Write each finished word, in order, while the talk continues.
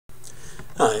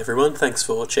Hi everyone, thanks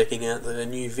for checking out the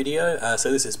new video.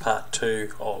 So this is part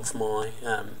 2 of my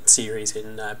series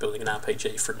in building an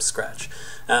RPG from scratch.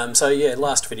 So yeah,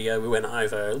 last video we went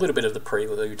over a little bit of the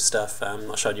prelude stuff.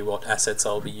 I showed you what assets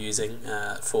I'll be using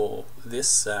for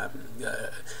this. I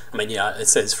mean, yeah, it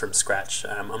says from scratch.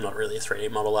 I'm not really a 3D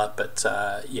modeler, but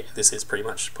yeah, this is pretty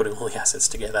much putting all the assets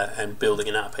together and building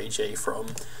an RPG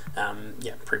from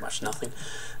yeah, pretty much nothing.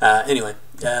 Anyway,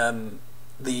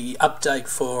 the update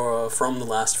from the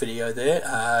last video there,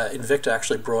 Invector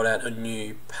actually brought out a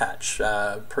new patch.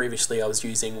 Previously I was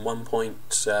using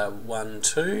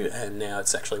 1.12 and now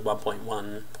it's actually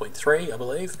 1.1.3, I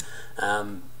believe.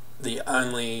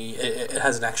 It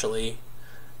hasn't actually,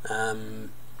 I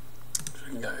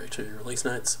can go to release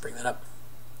notes, bring that up,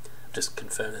 just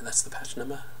confirm that that's the patch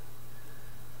number.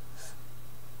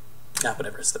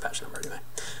 Whatever, it's the patch number anyway.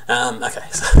 Okay,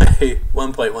 so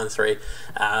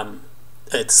 1.13.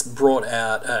 It's brought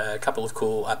out a couple of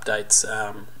cool updates.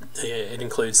 It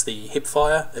includes the hip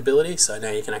fire ability, so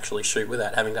now you can actually shoot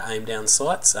without having to aim down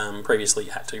sights. Previously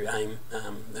you had to aim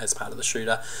as part of the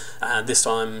shooter. This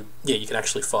time, yeah, you can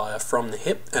actually fire from the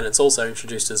hip, and it's also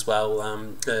introduced as well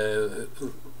a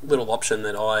little option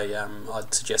that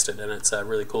I'd suggested, and it's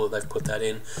really cool that they've put that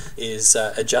in, is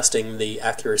adjusting the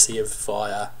accuracy of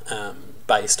fire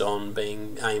based on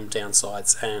being aimed down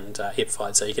sights and hip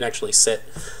fired, so you can actually set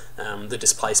the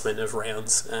displacement of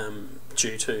rounds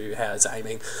due to how it's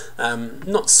aiming.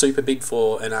 Not super big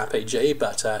for an RPG,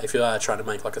 but if you are trying to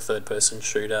make like a third-person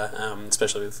shooter,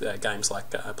 especially with games like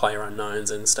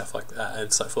PlayerUnknowns and stuff like that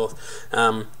and so forth,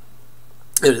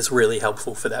 it is really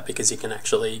helpful for that because you can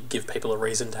actually give people a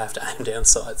reason to have to aim down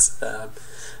sights.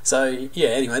 So yeah,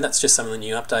 anyway, that's just some of the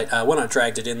new update. When I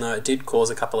dragged it in though, it did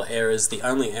cause a couple of errors. The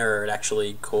only error it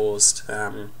actually caused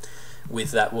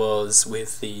with that was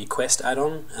with the quest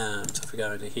add-on. So if we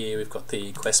go into here, we've got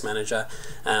the quest manager.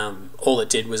 All it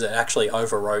did was it actually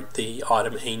overwrote the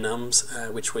item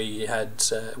enums, which we have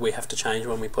to change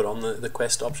when we put on the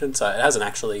quest option. So it hasn't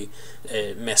actually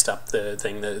messed up the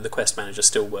thing. The quest manager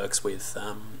still works with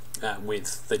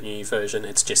the new version.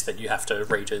 It's just that you have to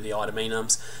redo the item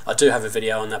enums. I do have a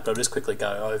video on that, but I'll just quickly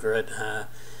go over it.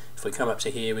 If we come up to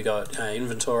here, we got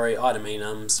inventory, item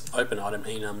enums, open item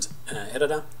enums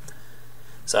editor.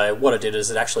 So what it did is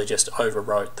it actually just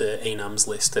overwrote the enums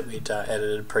list that we'd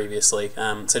edited previously.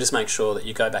 So just make sure that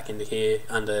you go back into here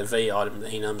under V item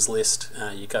enums list,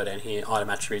 you go down here,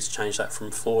 item attributes, change that from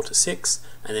 4 to 6,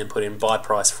 and then put in buy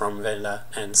price from vendor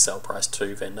and sell price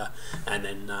to vendor, and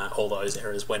then all those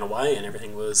errors went away and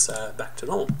everything was back to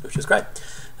normal, which is great.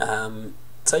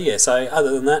 So yeah, so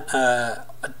other than that, I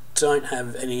don't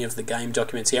have any of the game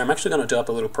documents here. I'm actually going to do up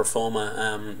a little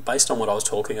performer based on what I was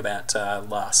talking about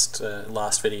last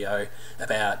video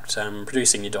about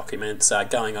producing your documents,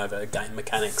 going over game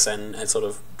mechanics and sort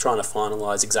of trying to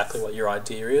finalise exactly what your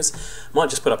idea is. Might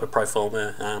just put up a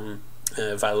performer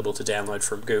available to download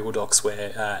from Google Docs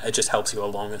where it just helps you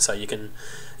along, and so you can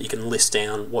list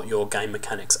down what your game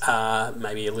mechanics are,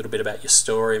 maybe a little bit about your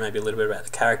story, maybe a little bit about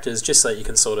the characters, just so you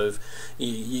can sort of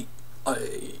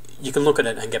you can look at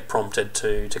it and get prompted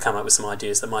to come up with some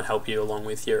ideas that might help you along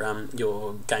with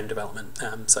your game development,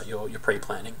 so your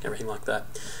pre-planning, everything like that.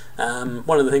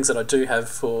 One of the things that I do have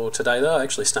for today though, I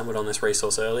actually stumbled on this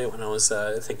resource earlier when I was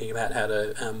thinking about how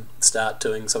to start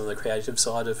doing some of the creative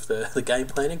side of the game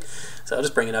planning. So I'll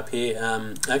just bring it up here.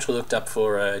 I actually looked up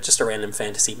for just a random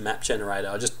fantasy map generator.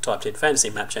 I just typed in fantasy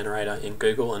map generator in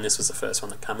Google and this was the first one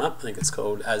that came up. I think it's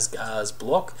called Asgar's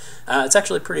Block. It's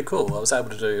actually pretty cool. I was able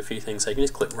to do a few things. So you can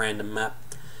just click random map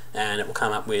and it will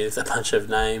come up with a bunch of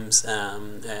names,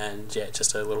 and yeah,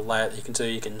 just a little layout that you can do.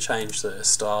 You can change the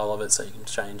style of it, so you can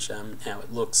change how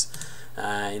it looks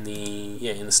in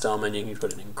the style menu. You can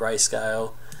put it in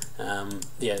grayscale.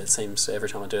 Yeah, it seems every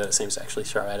time I do it, it seems to actually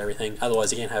throw out everything.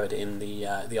 Otherwise, you can have it in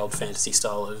the old fantasy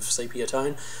style of sepia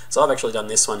tone. So I've actually done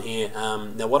this one here.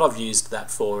 Now, what I've used that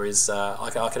for is I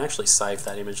can actually save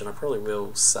that image, and I probably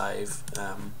will save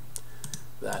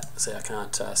that. See, I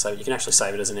can't. So you can actually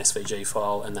save it as an SVG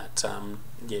file, and that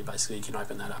yeah, basically you can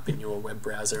open that up in your web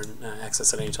browser and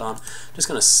access it anytime. Just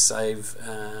going to save.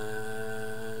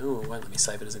 Oh, it won't let me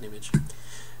save it as an image.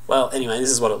 Well, anyway, this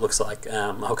is what it looks like.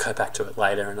 I'll go back to it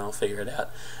later and I'll figure it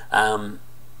out.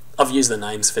 I've used the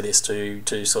names for this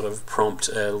to sort of prompt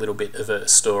a little bit of a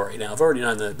story. Now, I've already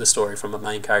known the story from my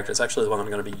main character. It's actually the one I'm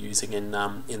going to be using in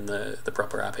the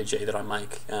proper RPG that I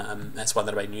make. That's one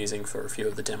that I've been using for a few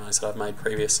of the demos that I've made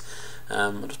previous.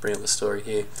 I'll just bring up the story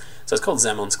here. So it's called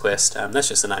Zamon's Quest. That's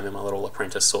just the name of my little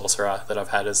apprentice sorcerer that I've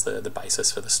had as the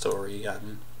basis for the story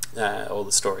all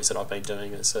the stories that I've been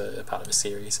doing as a part of a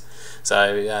series. So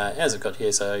as I've got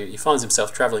here, so he finds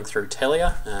himself travelling through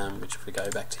Telia, which if we go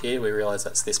back to here, we realise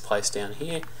that's this place down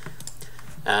here.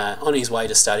 On his way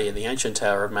to study in the ancient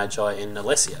Tower of Magi in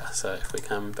Nalesia. So if we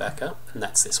come back up, and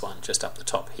that's this one, just up the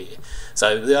top here.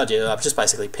 So the idea, I've just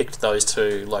basically picked those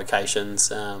two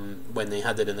locations. When they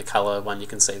had that in the colour one, you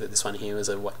can see that this one here was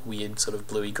a weird sort of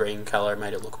bluey-green colour,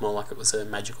 made it look more like it was a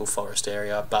magical forest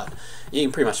area, but you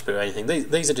can pretty much do anything.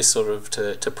 These are just sort of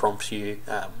to prompt you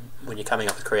when you're coming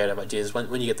up with creative ideas.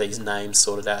 When you get these names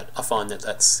sorted out, I find that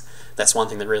that's one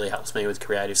thing that really helps me with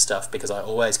creative stuff, because I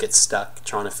always get stuck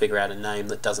trying to figure out a name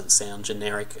that doesn't sound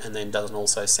generic and then doesn't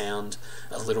also sound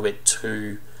a little bit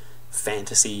too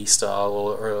fantasy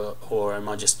style, or am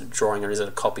I just drawing, or is it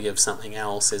a copy of something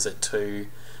else? Is it too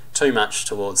much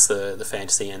towards the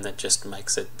fantasy end that just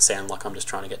makes it sound like I'm just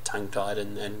trying to get tongue-tied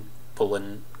and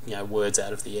pulling words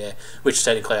out of the air, which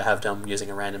technically I have done using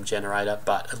a random generator,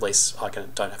 but at least I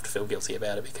don't have to feel guilty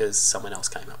about it because someone else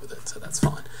came up with it, so that's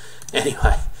fine.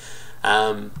 Anyway,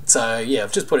 so yeah,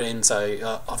 I've just put it in.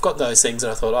 So I've got those things,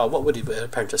 and I thought, oh, what would an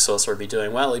apprentice sorcerer be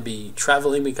doing? Well, he'd be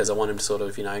travelling, because I want him to sort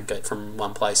of get from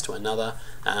one place to another.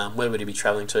 Where would he be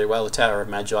travelling to? Well, the Tower of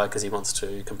Magi, because he wants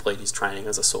to complete his training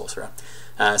as a sorcerer.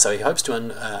 So he hopes to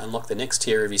unlock the next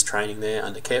tier of his training there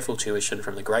under careful tuition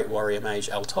from the great warrior mage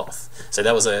Altoth. So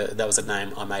that was a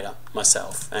name I made up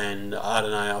myself, and I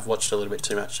don't know, I've watched a little bit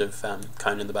too much of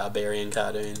Conan the Barbarian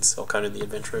cartoons, or Conan the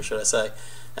Adventurer, should I say.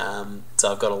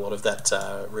 So I've got a lot of that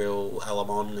real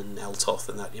Alamon and Altoth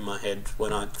and that in my head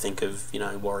when I think of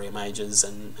warrior mages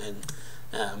and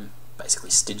basically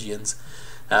Stygians.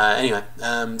 Anyway,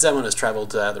 Zaman has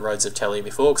travelled the roads of Telia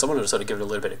before, because I wanted to sort of give it a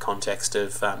little bit of context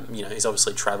of, he's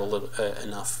obviously travelled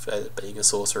enough being a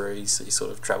sorcerer. He's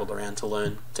sort of travelled around to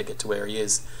learn to get to where he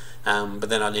is. But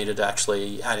then I needed to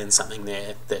actually add in something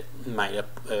there that made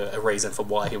a reason for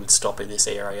why he would stop in this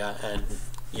area and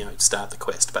start the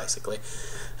quest, basically.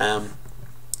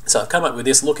 So I've come up with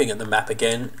this looking at the map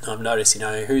again. I've noticed,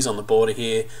 who's on the border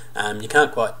here. You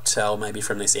can't quite tell maybe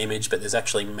from this image, but there's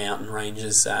actually mountain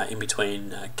ranges in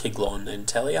between Kiglon and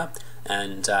Telia,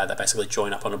 and they basically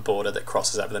join up on a border that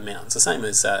crosses over the mountains. The same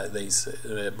as these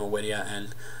Morwedia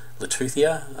and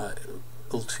Latuthia.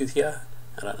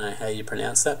 I don't know how you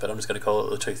pronounce that, but I'm just going to call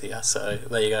it Latuthia. So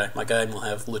there you go. My game will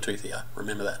have Latuthia.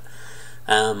 Remember that.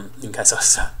 In case I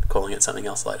start calling it something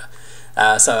else later.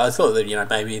 So I thought that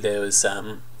maybe there was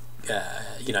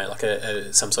like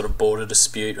some sort of border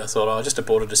dispute. I thought, oh, just a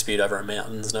border dispute over a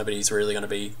mountains. Nobody's really going to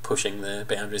be pushing the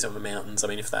boundaries of the mountains. I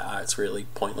mean, if they are, it's really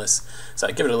pointless. So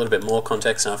I give it a little bit more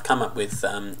context, and I've come up with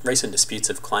recent disputes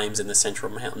of claims in the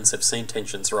central mountains have seen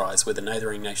tensions rise with the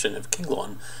neighbouring nation of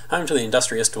Kiglon, home to the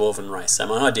industrious dwarven race. So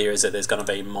my idea is that there's going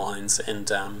to be mines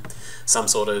and some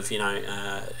sort of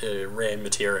rare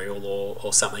material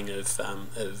or something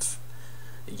of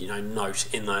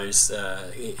note in those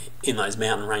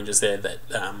mountain ranges there that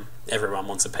everyone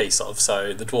wants a piece of.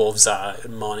 So the dwarves are a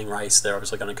mining race. They're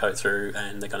obviously going to go through,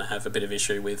 and they're going to have a bit of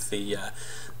issue with the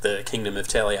kingdom of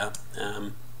Telia.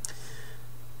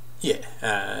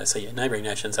 Neighbouring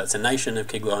nations. So it's a nation of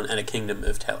Kiglon and a kingdom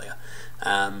of Telia.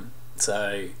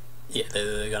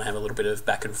 They're going to have a little bit of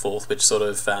back and forth, which sort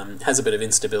of has a bit of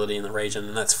instability in the region,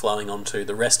 and that's flowing onto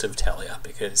the rest of Telia,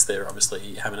 because they're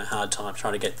obviously having a hard time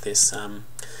trying to get this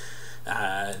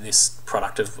this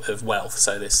product of wealth.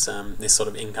 So this sort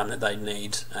of income that they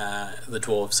need. The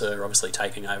dwarves are obviously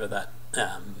taking over that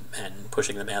and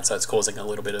pushing them out, so it's causing a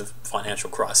little bit of financial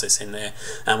crisis in there,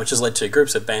 which has led to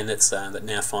groups of bandits that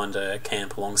now find a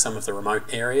camp along some of the remote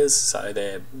areas. So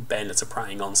their bandits are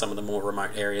preying on some of the more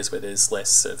remote areas where there's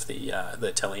less of the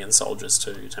Telian soldiers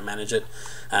to manage it.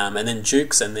 And then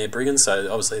dukes and their brigands, so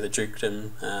obviously the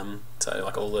dukedom, so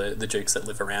like all the dukes that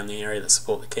live around the area that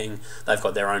support the king, they've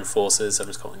got their own forces. I'm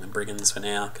just calling them brigands for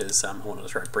now, because I wanted to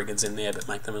throw brigands in there but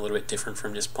make them a little bit different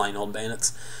from just plain old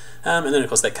bandits. And then of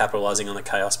course they're capitalising on the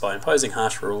chaos by imposing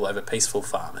harsh rule over peaceful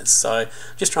farmers. So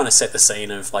just trying to set the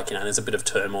scene of, like, there's a bit of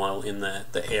turmoil in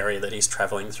the area that he's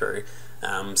travelling through,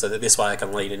 so that this way I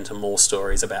can lead into more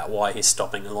stories about why he's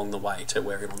stopping along the way to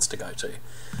where he wants to go to.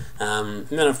 And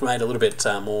then I've made a little bit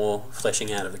more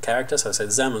fleshing out of the character. So I said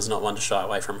Zaman's not one to shy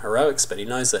away from heroics, but he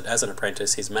knows that as an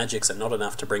apprentice his magics are not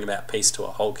enough to bring about peace to a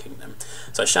whole kingdom.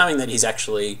 So showing that he's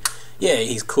actually,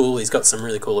 he's cool, he's got some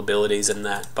really cool abilities and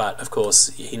that, but of course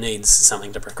he needs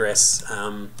something to progress.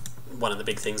 One of the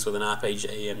big things with an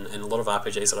RPG and a lot of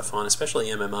RPGs that I find, especially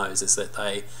MMOs, is that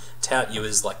they tout you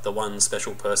as like the one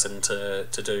special person to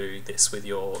do this with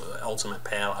your ultimate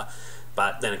power.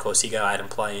 But then of course you go out and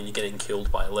play and you're getting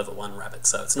killed by a level 1 rabbit,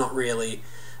 so it's not really,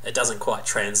 it doesn't quite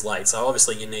translate. So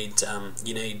obviously you need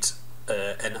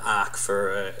an arc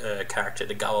for a character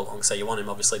to go along. So you want him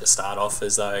obviously to start off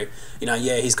as though,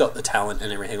 yeah, he's got the talent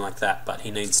and everything like that, but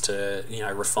he needs to,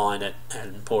 refine it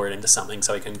and pour it into something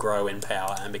so he can grow in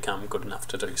power and become good enough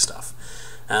to do stuff.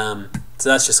 So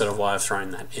that's just sort of why I've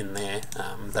thrown that in there.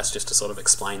 That's just to sort of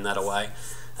explain that away.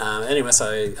 Anyway,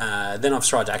 so then I've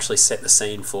tried to actually set the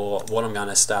scene for what I'm going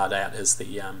to start out as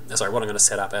what I'm going to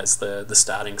set up as the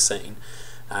starting scene.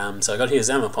 So I got here,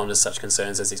 Zaman ponders such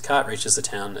concerns as his cart reaches the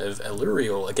town of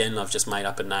Eluriel. Again, I've just made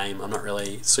up a name. I'm not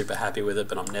really super happy with it,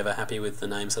 but I'm never happy with the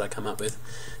names that I come up with.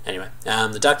 Anyway,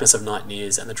 the darkness of night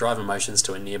nears, and the driver motions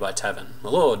to a nearby tavern. My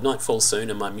lord, night falls soon,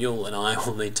 and my mule and I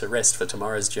will need to rest for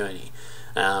tomorrow's journey.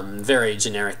 Very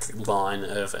generic line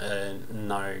of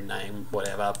no name,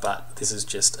 whatever, but this is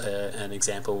just an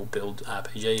example build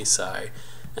RPG, so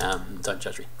don't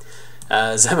judge me.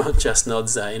 Zaman just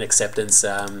nods in acceptance.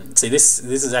 See, this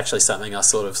is actually something I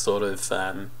sort of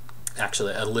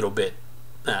actually a little bit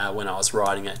when I was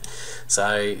writing it.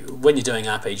 So when you're doing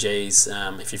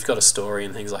RPGs, if you've got a story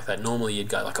and things like that, normally you'd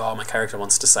go like, oh, my character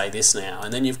wants to say this now,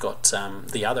 and then you've got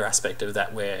the other aspect of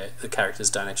that where the characters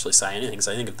don't actually say anything.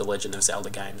 So I think of the Legend of Zelda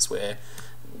games where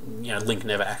Link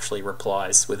never actually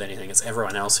replies with anything. It's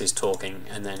everyone else who's talking,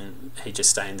 and then he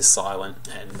just stays silent,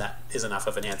 and that is enough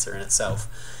of an answer in itself.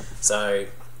 So,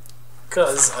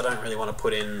 because I don't really want to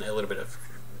put in a little bit of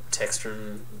text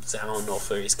from Zaman or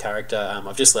for his character,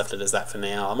 I've just left it as that for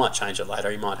now. I might change it later.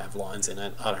 He might have lines in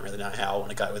it. I don't really know how I want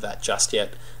to go with that just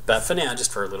yet. But for now,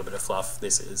 just for a little bit of fluff,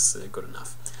 this is good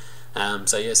enough.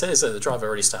 So yeah, so the driver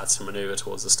already starts to manoeuvre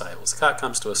towards the stables. The cart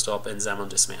comes to a stop and Zaman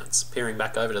dismounts. Peering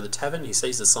back over to the tavern, he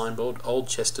sees the signboard, Old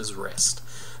Chester's Rest.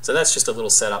 So that's just a little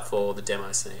setup for the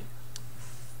demo scene.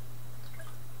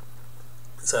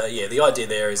 So yeah, the idea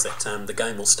there is that the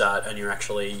game will start and you're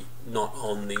actually not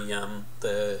on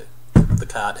the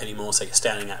cart anymore, so you're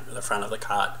standing at the front of the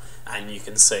cart and you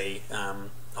can see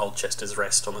Old Chester's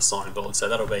Rest on the signboard. So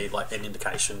that'll be like an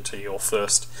indication to your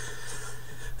first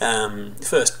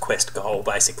quest goal,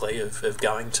 basically, of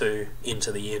going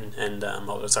into the inn and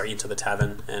into the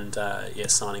tavern and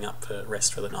signing up for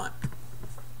rest for the night.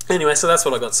 Anyway, so that's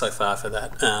what I got so far for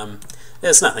that.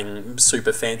 There's nothing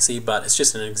super fancy, but it's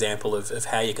just an example of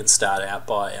how you can start out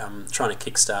by trying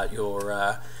to kickstart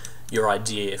your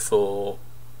idea for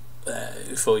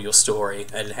your story,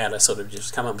 and how to sort of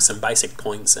just come up with some basic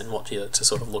points and what to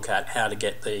sort of look at, how to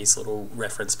get these little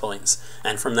reference points,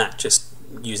 and from that just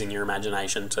using your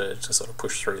imagination to sort of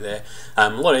push through there. A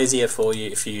lot easier for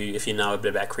you if you know a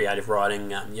bit about creative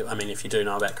writing. If you do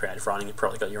know about creative writing, you've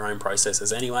probably got your own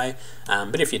processes anyway,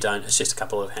 but if you don't, it's just a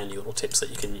couple of handy little tips that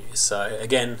you can use. So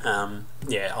again, I'm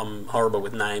horrible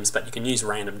with names, but you can use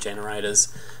random generators,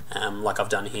 like I've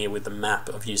done here with the map.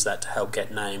 I've used that to help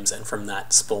get names, and from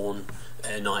that spawn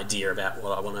an idea about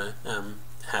what I want to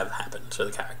have happen to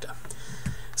the character.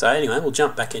 So anyway, we'll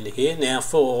jump back into here now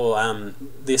for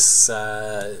this.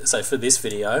 So for this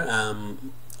video,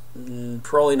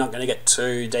 probably not going to get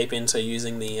too deep into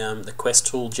using the quest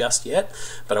tool just yet,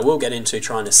 but I will get into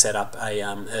trying to set up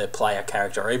a player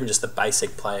character, or even just the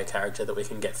basic player character that we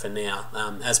can get for now.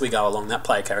 As we go along, that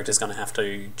player character is going to have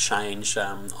to change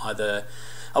either.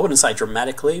 I wouldn't say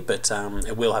dramatically, but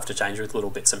it will have to change with little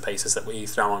bits and pieces that we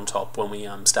throw on top when we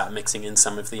start mixing in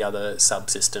some of the other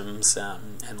subsystems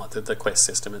and like the quest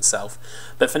system itself.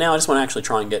 But for now, I just want to actually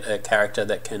try and get a character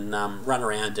that can run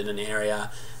around in an area,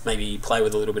 maybe play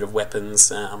with a little bit of weapons,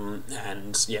 and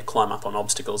climb up on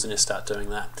obstacles and just start doing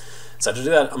that. So to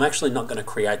do that, I'm actually not going to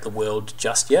create the world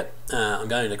just yet. I'm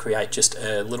going to create just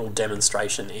a little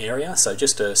demonstration area, so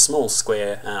just a small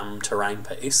square terrain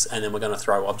piece, and then we're going to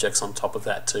throw objects on top of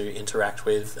that to interact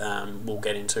with. We'll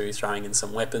get into throwing in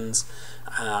some weapons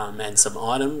and some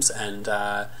items, and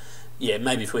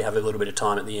maybe if we have a little bit of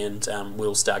time at the end,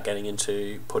 we'll start getting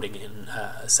into putting in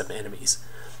some enemies.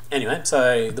 Anyway,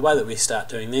 so the way that we start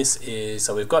doing this is,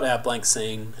 so we've got our blank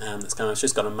scene it's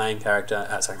just got a main character,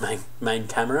 main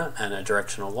camera and a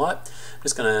directional light. I'm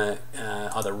just going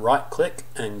to either right click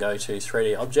and go to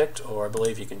 3D object, or I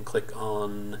believe you can click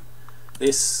on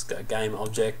this, go game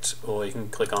object, or you can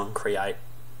click on create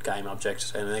game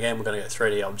object, and again we're going to go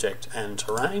 3D object and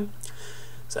terrain.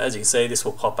 So as you can see, this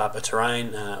will pop up a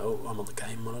terrain. I'm on the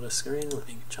game monitor screen. Let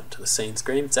me jump to the scene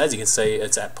screen. So as you can see,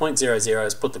 it's at 0.00,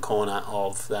 it's put the corner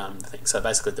of the thing. So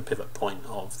basically the pivot point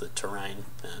of the terrain,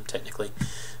 technically.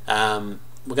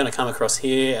 We're going to come across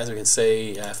here. As we can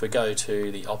see, if we go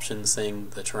to the options thing,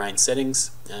 the terrain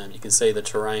settings, you can see the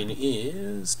terrain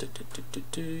is...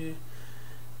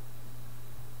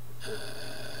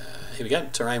 here we go,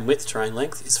 terrain width, terrain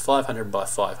length is 500 by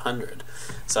 500.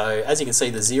 So as you can see,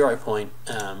 the 0 point,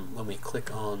 when we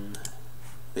click on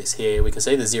this here, we can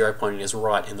see the 0 pointing is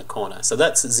right in the corner. So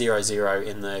that's 0, 0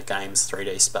 in the game's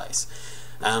 3D space.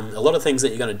 A lot of things that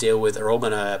you're going to deal with are all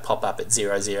going to pop up at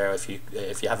 0, 0. If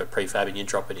you have a prefab and you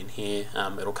drop it in here,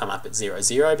 it'll come up at 0,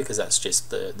 0 because that's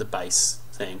just the base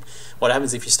thing. What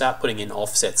happens if you start putting in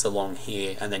offsets along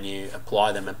here and then you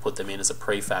apply them and put them in as a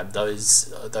prefab,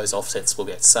 those offsets will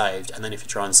get saved, and then if you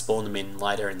try and spawn them in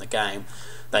later in the game,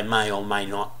 they may or may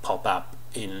not pop up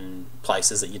in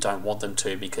places that you don't want them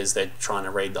to because they're trying to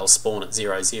read. They'll spawn at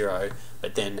 0, 0,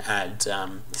 but then add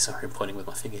sorry, I'm pointing with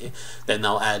my finger here, then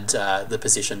they'll add the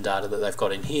position data that they've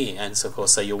got in here, and so of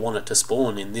course you'll want it to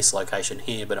spawn in this location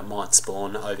here, but it might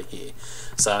spawn over here.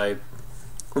 So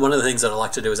one of the things that I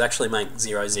like to do is actually make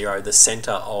 0, 0 the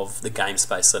center of the game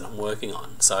space that I'm working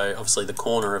on. So obviously the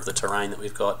corner of the terrain that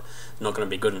we've got not going to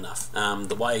be good enough.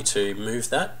 The way to move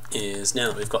that is, now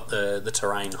that we've got the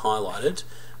terrain highlighted,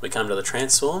 we come to the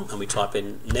transform and we type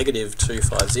in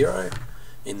 -250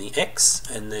 in the X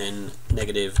and then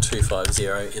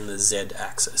 -250 in the Z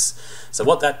axis. So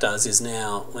what that does is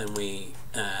now when we,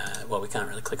 well, we can't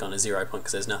really click on a 0 point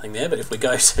because there's nothing there, but if we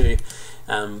go to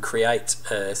create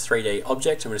a 3D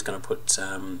object, and we're just going to put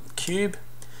cube,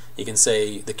 you can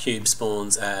see the cube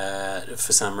spawns at,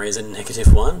 for some reason,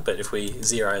 -1, but if we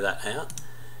zero that out,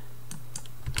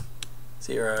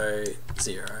 0,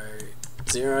 0,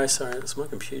 0, sorry, my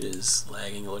computer's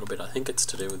lagging a little bit. I think it's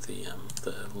to do with the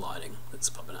lighting that's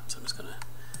popping up, so I'm just going to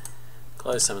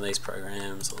close some of these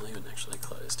programs. I'll even actually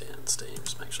close down Steam,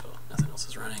 just make sure nothing else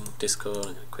is running. Discord, I'm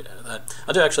going to quit out of that.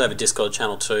 I do actually have a Discord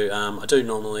channel too. I do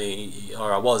normally,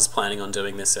 or I was planning on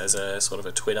doing this as a sort of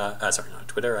a Twitter, sorry, not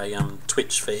Twitter, a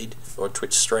Twitch feed or a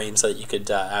Twitch stream so that you could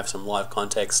have some live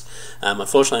context.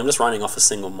 Unfortunately, I'm just running off a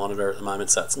single monitor at the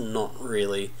moment, so it's not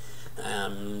really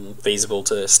feasible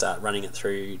to start running it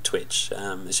through Twitch.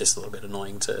 It's just a little bit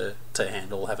annoying to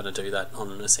handle having to do that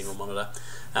on a single monitor.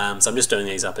 So I'm just doing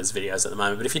these up as videos at the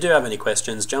moment, but if you do have any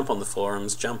questions, jump on the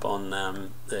forums, jump on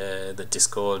the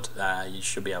Discord. You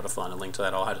should be able to find a link to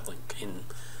that. I'll have a link in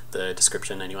the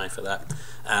description anyway for that.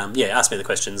 Yeah, ask me the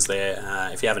questions there.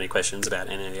 If you have any questions about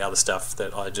any of the other stuff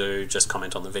that I do, just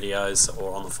comment on the videos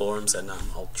or on the forums and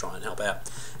I'll try and help out.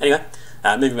 Anyway,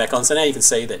 moving back on, so now you can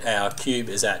see that our cube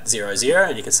is at 0, 0,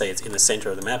 and you can see it's in the center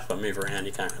of the map. If I move around,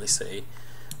 you can't really see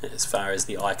as far as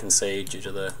the eye can see due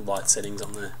to the light settings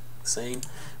on the scene,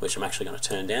 which I'm actually going to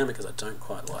turn down because I don't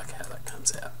quite like how that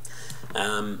comes out.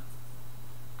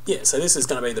 Yeah, so this is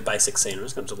going to be the basic scene. I'm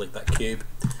just going to delete that cube.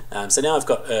 So now I've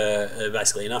got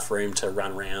basically enough room to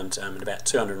run around at about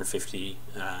 250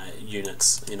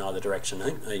 units in either direction. I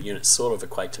think the units sort of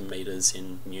equate to meters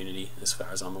in Unity as far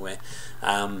as I'm aware.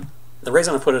 The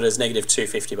reason I put it as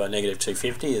 -250 by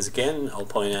 -250 is, again, I'll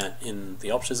point out in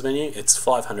the options menu, it's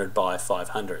 500 by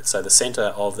 500. So the center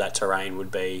of that terrain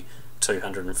would be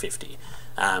 250.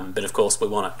 But of course we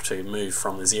want it to move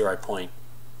from the 0 point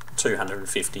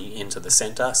 250 into the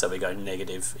center, so we go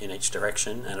negative in each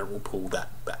direction and it will pull that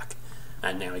back,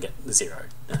 and now we get the 0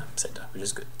 center, which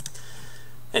is good.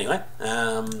 Anyway,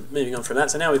 moving on from that,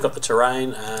 so now we've got the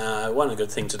terrain. One good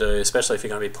thing to do, especially if you're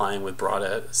going to be playing with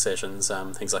brighter sessions,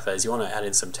 things like that, is you want to add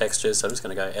in some textures. So I'm just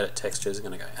going to go edit textures, I'm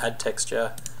going to go add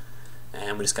texture,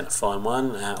 and we're just going to find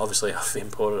one. Obviously I've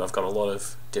imported, I've got a lot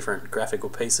of different graphical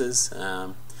pieces,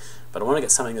 but I want to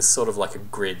get something that's sort of like a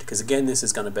grid, because again this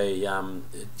is going to be, yeah,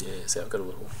 so I've got a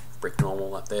little brick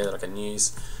normal up there that I can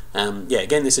use. Yeah,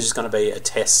 again this is just going to be a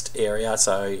test area,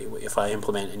 so if I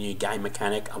implement a new game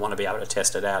mechanic, I want to be able to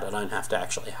test it out. I don't have to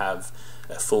actually have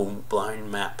a full-blown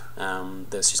map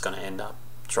that's just going to end up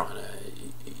trying to,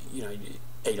 you know,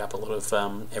 eat up a lot of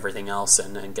everything else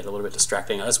and get a little bit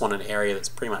distracting. I just want an area that's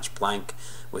pretty much blank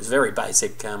with very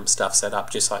basic stuff set up,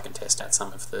 just so I can test out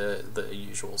some of the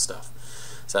usual stuff.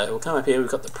 So we'll come up here, we've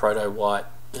got the proto white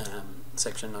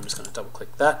section. I'm just going to double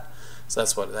click that. So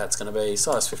that's what that's going to be.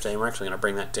 Size 15, we're actually going to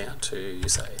bring that down to,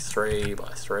 say, 3 by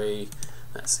 3.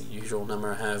 That's the usual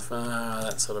number I have.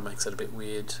 That sort of makes it a bit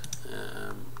weird.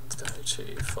 Let's go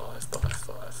to 5 by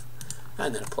 5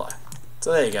 and then apply.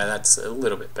 So there you go, that's a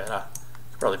little bit better.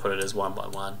 Probably put it as 1 by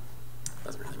 1,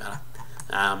 doesn't really matter.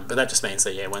 But that just means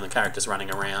that, yeah, when the character's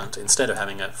running around, instead of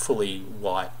having a fully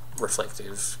white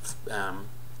reflective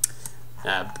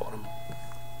bottom.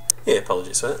 Yeah,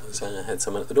 apologies for that, I had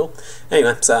someone at the door.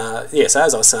 Anyway, so yeah, so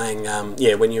as I was saying,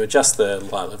 yeah, when you adjust the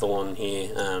light level on here,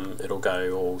 it'll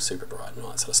go all super bright and all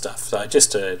that sort of stuff. So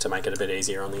just to make it a bit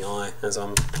easier on the eye as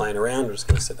I'm playing around, I'm just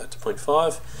going to set that to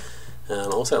 0.5. I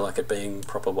also like it being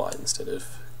proper white instead of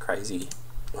crazy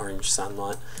orange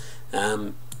sunlight.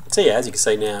 So yeah, as you can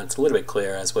see now, it's a little bit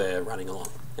clearer as we're running along.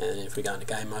 And if we go into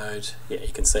game mode, yeah,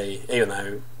 you can see, even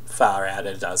though far out,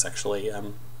 it does actually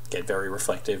get very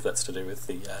reflective. That's to do with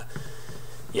the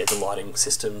lighting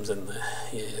systems and the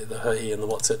he and the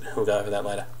what's it. We'll go over that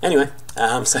later. Anyway,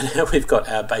 so now we've got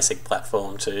our basic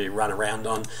platform to run around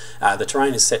on. The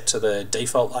terrain is set to the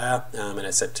default layer, and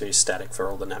it's set to static for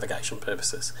all the navigation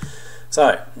purposes.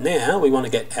 So now we want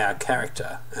to get our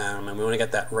character, and we want to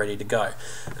get that ready to go.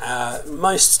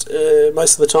 Most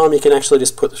of the time you can actually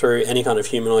just put through any kind of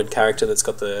humanoid character that's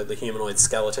got the humanoid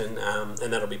skeleton,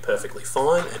 and that'll be perfectly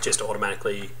fine. It just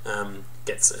automatically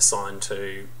gets assigned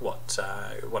to what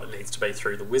it needs to be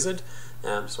through the wizard.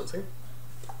 Just one second.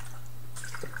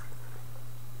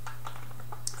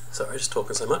 Sorry, just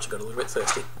talking so much, I got a little bit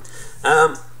thirsty.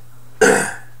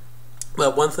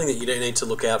 Well, one thing that you do need to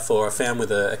look out for, I found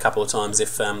with a couple of times,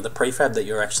 if the prefab that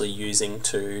you're actually using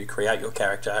to create your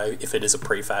character, if it is a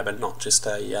prefab and not just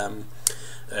a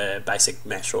basic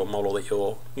mesh or model that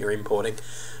you're importing,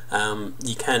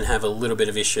 you can have a little bit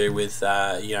of issue with,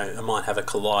 it might have a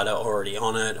collider already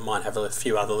on it, it might have a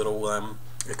few other little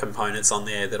components on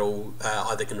there that'll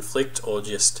either conflict or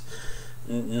just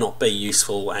not be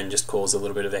useful and just cause a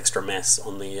little bit of extra mess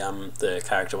on the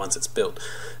character once it's built.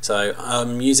 So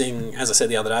I'm using, as I said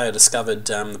the other day, I discovered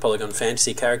the Polygon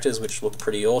Fantasy characters, which look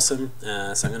pretty awesome.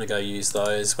 So I'm going to go use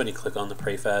those. When you click on the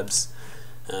prefabs,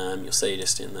 you'll see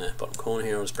just in the bottom corner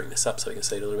here, I'll just bring this up so we can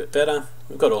see it a little bit better.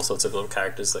 We've got all sorts of little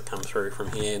characters that come through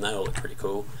from here, and they all look pretty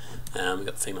cool. We've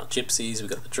got the female gypsies, we've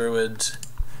got the druid,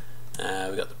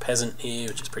 we've got the peasant here,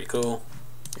 which is pretty cool.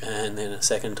 And then a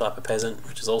second type of peasant,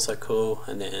 which is also cool,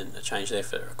 and then a change there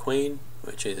for a queen,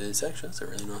 which is actually, that's a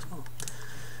really nice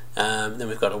model. Then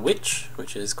we've got a witch,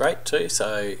 which is great too,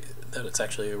 so that it's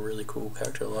actually a really cool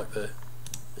character. I like the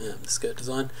skirt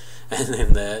design. And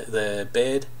then the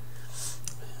beard,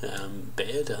 I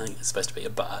think it's supposed to be a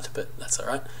bard, but that's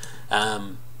alright.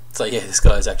 So yeah, this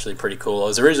guy is actually pretty cool. I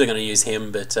was originally going to use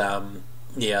him, but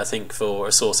yeah, I think for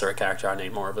a sorcerer character I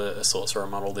need more of a sorcerer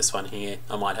model. This one here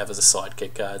I might have as a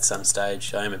sidekick at some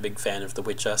stage. I am a big fan of The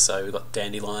Witcher, so we've got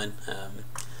Dandelion.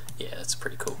 Yeah, that's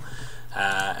pretty cool.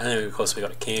 And then of course we've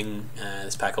got a king.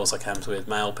 This pack also comes with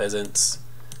male peasants,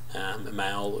 a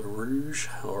male rouge,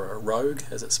 or a rogue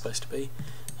as it's supposed to be.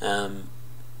 Yep.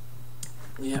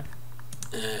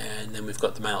 And then we've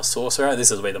got the male sorcerer.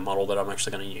 This will be the model that I'm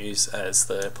actually going to use as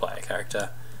the player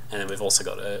character. And then we've also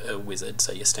got a wizard,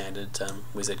 so your standard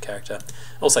wizard character.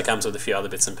 Also comes with a few other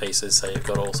bits and pieces, so you've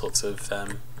got all sorts of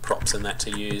props and that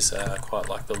to use. Quite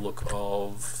like the look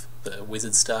of the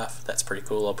wizard staff. That's pretty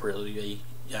cool. I'll probably be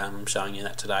showing you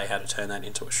that today, how to turn that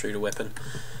into a shooter weapon.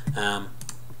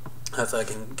 Hopefully I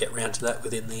can get round to that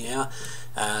within the hour.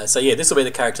 So yeah, this will be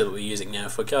the character that we're using now.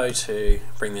 If we go to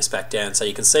bring this back down, so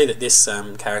you can see that this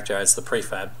character as the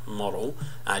prefab model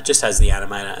just has the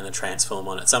animator and the transform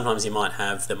on it. Sometimes you might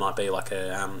have, there might be like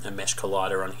a mesh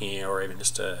collider on here, or even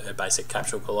just a basic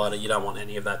capsule collider. You don't want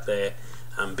any of that there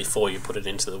before you put it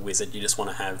into the wizard. You just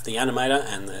want to have the animator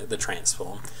and the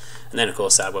transform. And then of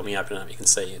course when we open it up, you can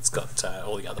see it's got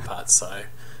all the other parts, so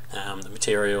the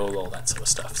material, all that sort of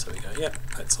stuff. So we go, yep,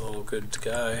 that's all good to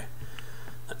go.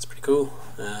 That's pretty cool.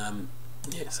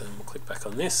 Yeah, so then we'll click back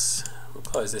on this. We'll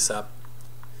close this up.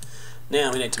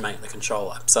 Now we need to make the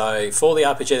controller. So for the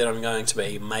RPG that I'm going to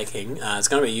be making, it's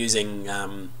going to be using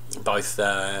both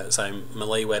so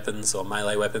melee weapons or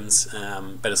melee weapons,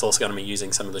 but it's also going to be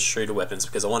using some of the shooter weapons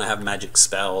because I want to have magic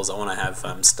spells, I want to have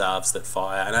staves that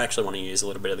fire, and I actually want to use a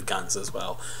little bit of the guns as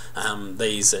well.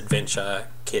 These adventure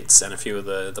kits and a few of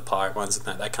the pirate ones and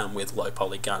that, they come with low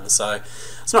poly guns, so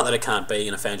it's not that it can't be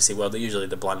in a fantasy world. They're usually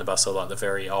the blunderbuss or like the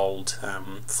very old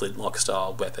flintlock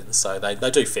style weapons, so they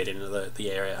do fit into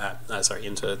the area,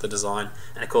 into the design.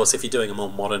 And of course if you're doing a more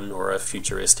modern or a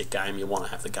futuristic game, you want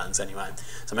to have the guns anyway.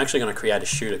 So I'm actually going to create a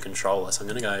shooter controller, so I'm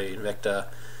going to go Invector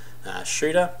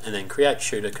shooter and then create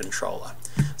shooter controller.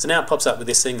 So now it pops up with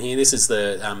this thing here. This is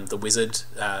the wizard,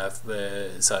 so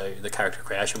the character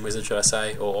creation wizard, should I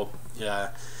say, or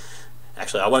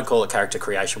actually I won't call it character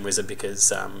creation wizard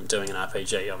because doing an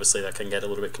RPG, obviously that can get a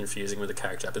little bit confusing with the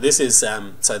character, but this is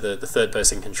so the third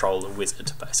person controller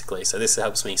wizard basically. So this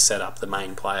helps me set up the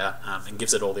main player and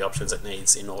gives it all the options it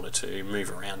needs in order to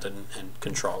move around and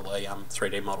control a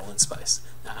 3D model in space,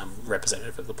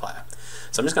 representative of the player.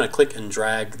 So I'm just going to click and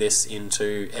drag this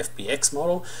into FBX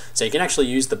model. So you can actually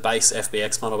use the base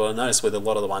FBX model, but I notice with a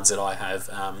lot of the ones that I have,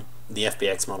 the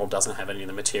FBX model doesn't have any of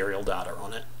the material data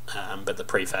on it, but the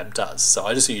prefab does. So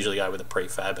I just usually go with the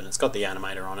prefab, and it's got the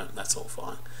animator on it, and that's all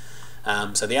fine.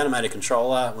 So the animated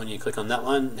controller, when you click on that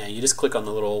one, now you just click on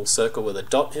the little circle with a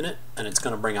dot in it, and it's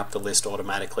going to bring up the list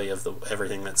automatically of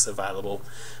everything that's available.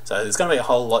 So there's going to be a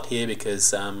whole lot here because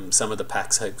some of the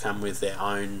packs have come with their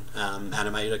own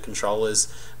animated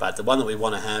controllers, but the one that we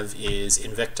want to have is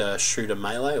Invector Shooter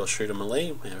Melee, or Shooter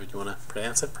Melee, however you want to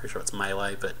pronounce it. Pretty sure it's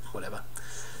Melee, but whatever.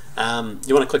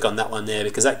 You want to click on that one there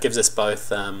because that gives us both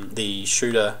the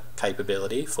shooter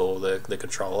capability for the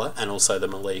controller and also the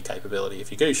melee capability.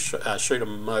 If you go shooter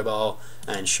mobile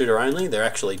and shooter only, they're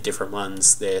actually different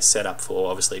ones. They're set up for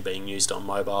obviously being used on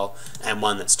mobile, and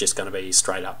one that's just going to be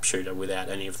straight up shooter without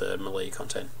any of the melee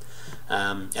content.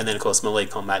 And then of course melee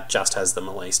combat just has the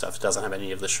melee stuff. It doesn't have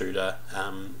any of the shooter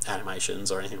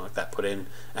animations or anything like that put in,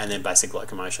 and then basic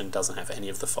locomotion doesn't have any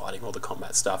of the fighting or the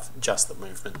combat stuff, just the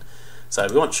movement. So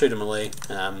we want shooter melee,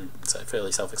 so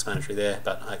fairly self-explanatory there,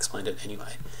 but I explained it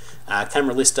anyway.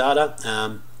 Camera list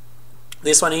data.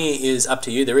 This one here is up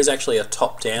to you. There is actually a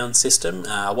top-down system.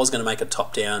 I was going to make a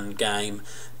top-down game,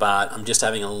 but I'm just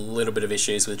having a little bit of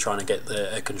issues with trying to get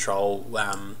the control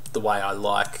the way I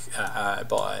like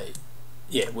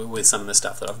with some of the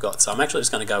stuff that I've got. So I'm actually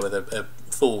just going to go with a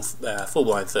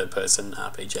full-blown third-person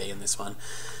RPG in this one.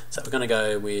 So we're going to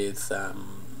go with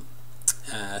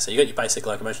so you got your basic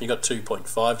locomotion. You got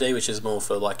 2.5D, which is more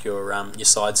for like your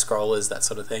side scrollers, that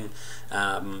sort of thing.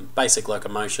 Basic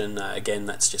locomotion, again,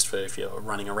 that's just for if you're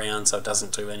running around, so it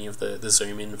doesn't do any of the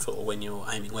zoom in for when you're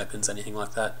aiming weapons, anything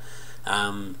like that.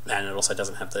 And it also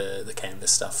doesn't have the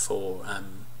canvas stuff for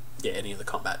any of the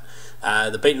combat.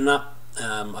 The beaten up,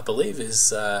 I believe, is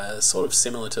sort of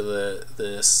similar to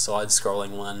the side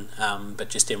scrolling one, but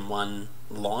just in one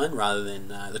line rather than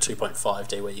the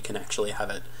 2.5D where you can actually have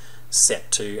it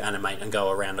set to animate and go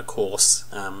around a course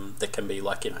that can be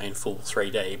like in full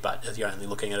 3D, but you're only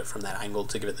looking at it from that angle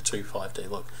to give it the 2.5D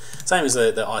look. Same as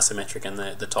the isometric and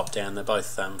the top down, they're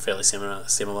both fairly similar.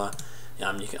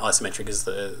 Isometric is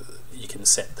you can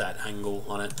set that angle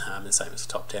on it, the same as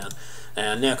the top down.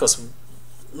 And now of course,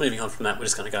 moving on from that, we're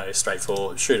just going to go straight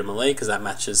for shooter melee because that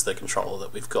matches the controller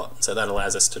that we've got. So that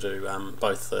allows us to do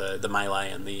both the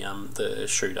melee and the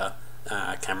shooter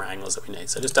camera angles that we need.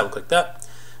 So just double click that.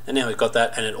 And now we've got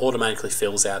that, and it automatically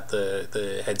fills out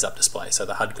the heads-up display. So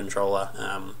the HUD controller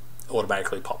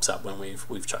automatically pops up when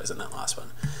we've chosen that last one.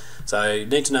 So you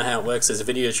need to know how it works. There's a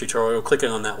video tutorial. Clicking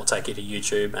on that will take you to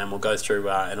YouTube, and we'll go through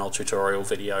an old tutorial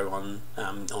video on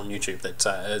YouTube that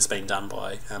has been done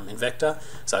by Invector,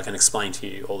 so I can explain to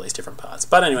you all these different parts.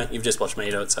 But anyway, you've just watched me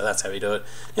do it, so that's how we do it.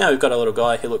 Now we've got a little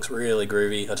guy. He looks really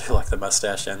groovy. I do like the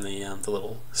mustache and the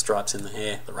little stripes in the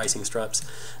hair, the racing stripes.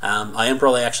 I am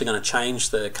probably actually going to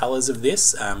change the colours of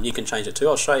this. You can change it too.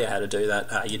 I'll show you how to do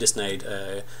that. You just need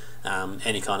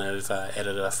any kind of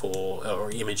editor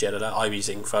or image editor. I'm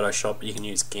using Photoshop. You can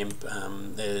use GIMP.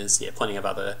 There's plenty of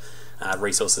other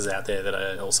resources out there that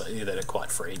are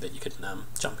quite free that you can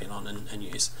jump in on and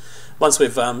use. Once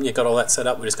we've got all that set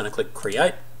up, we're just going to click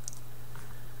Create.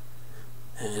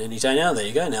 And any day now, there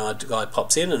you go. Now our guy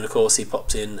pops in, and of course he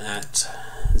pops in at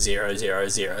 0, 0,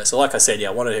 0. So like I said,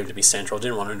 I wanted him to be central. I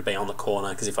didn't want him to be on the corner,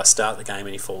 because if I start the game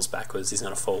and he falls backwards, he's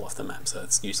going to fall off the map, so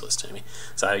it's useless to me.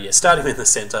 So start him in the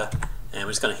center, and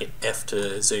we're just going to hit F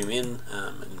to zoom in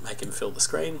and make him fill the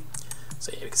screen.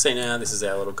 So we can see now this is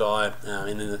our little guy.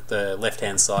 In the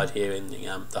left-hand side here in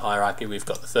the hierarchy, we've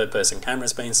got the third-person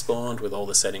cameras being spawned with all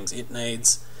the settings it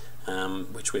needs.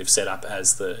 Which we've set up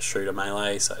as the shooter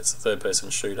melee, so it's a third-person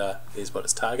shooter is what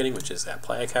it's targeting, which is our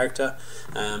player character.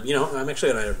 I'm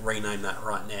actually going to rename that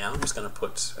right now. I'm just going to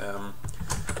put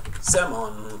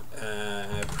Salmon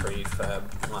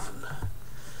Prefab 1.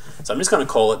 So I'm just going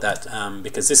to call it that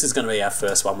because this is going to be our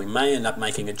first one. We may end up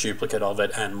making a duplicate of it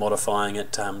and modifying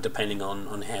it depending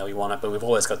on how we want it, but we've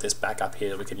always got this backup here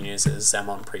that we can use as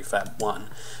Salmon Prefab 1.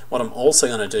 What I'm also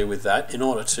going to do with that, in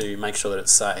order to make sure that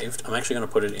it's saved, I'm actually going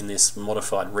to put it in this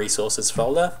modified resources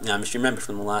folder. If you remember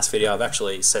from the last video, I've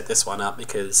actually set this one up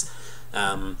because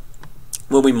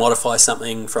when we modify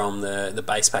something from the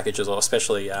base packages, or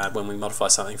especially when we modify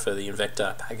something for the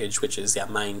Invector package, which is our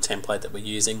main template that we're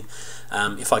using,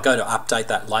 if I go to update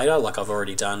that later, like I've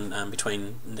already done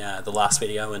between the last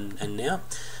video and now,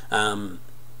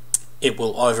 it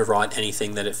will overwrite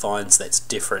anything that it finds that's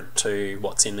different to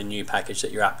what's in the new package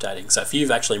that you're updating. So if you've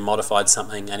actually modified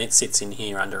something and it sits in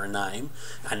here under a name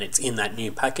and it's in that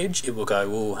new package, it will go,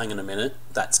 oh, hang on a minute,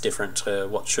 that's different to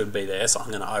what should be there, so I'm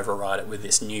going to override it with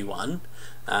this new one,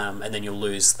 and then you'll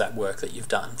lose that work that you've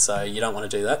done. So you don't want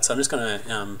to do that. So I'm just going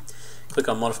to click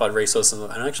on modified resources,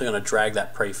 and I'm actually going to drag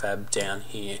that prefab down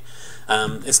here.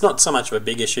 It's not so much of a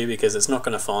big issue because it's not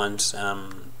going to find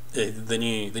the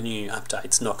new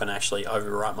update's not going to actually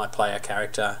overwrite my player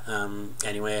character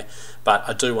anywhere, but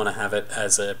I do want to have it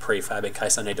as a prefab in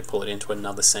case I need to pull it into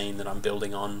another scene that I'm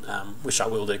building on, which I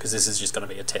will do because this is just going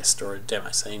to be a test or a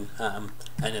demo scene, and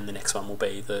then the next one will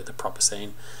be the proper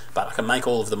scene. But I can make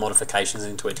all of the modifications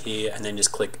into it here and then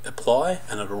just click apply,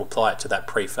 and it'll apply it to that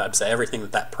prefab. So everything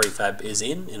that prefab is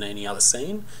in any other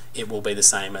scene, it will be the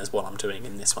same as what I'm doing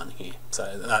in this one here.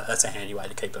 So that's a handy way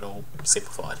to keep it all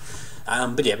simplified.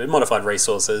 But yeah, modified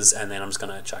resources, and then I'm just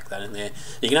going to chuck that in there.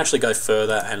 You can actually go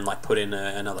further and like put in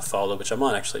another folder, which I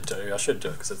might actually do. I should do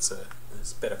it because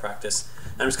it's better practice.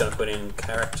 I'm just going to put in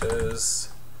characters,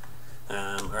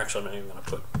 or actually I'm even going to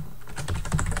put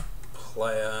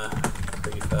player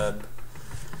prefab,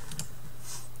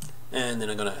 and then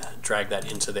I'm going to drag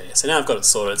that into there. So now I've got it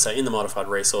sorted. So in the modified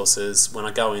resources, when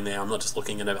I go in there, I'm not just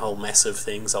looking at a whole mess of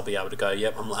things. I'll be able to go,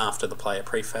 yep, I'm after the player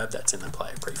prefab. That's in the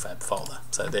player prefab folder.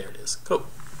 So there it is. Cool.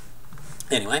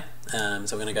 Anyway, so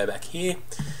we're going to go back here.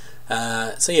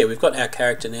 So yeah, we've got our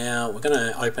character now. We're going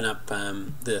to open up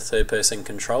the third-person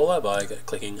controller by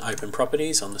clicking Open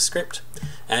Properties on the script.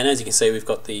 And as you can see, we've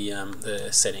got the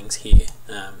settings here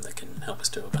that can help us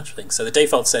do a bunch of things. So the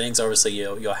default settings are obviously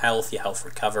your health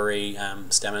recovery,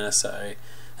 stamina. So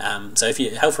if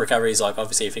your health recovery is like,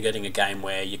 obviously if you're getting a game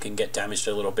where you can get damaged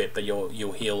a little bit but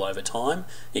you'll heal over time,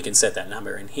 you can set that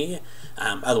number in here.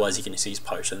 Otherwise you can just use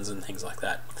potions and things like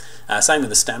that. Same with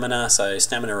the stamina, so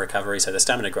stamina recovery, so the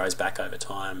stamina grows back over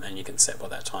time and you can set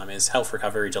what that time is. Health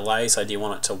recovery delay, so do you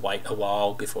want it to wait a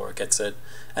while before it gets it?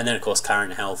 And then of course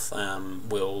current health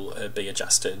will be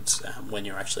adjusted when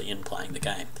you're actually in playing the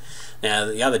game. Now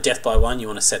the other death by one, you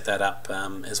want to set that up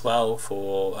as well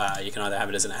for, you can either have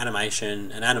it as an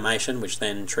animation which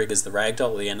then triggers the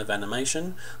ragdoll at the end of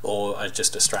animation, or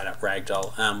just a straight up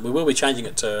ragdoll. We will be changing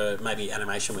it to maybe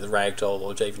animation with ragdoll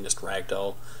or even just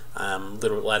ragdoll a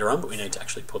little bit later on, but we need to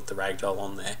actually put the ragdoll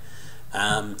on there.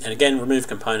 And again, remove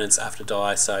components after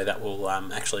die, so that will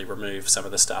actually remove some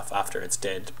of the stuff after it's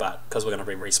dead, but because we're going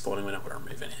to be respawning, we're not going to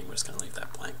remove anything, we're just going to leave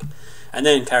that blank. And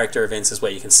then character events is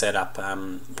where you can set up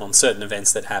on certain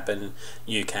events that happen,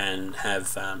 you can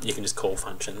have you can just call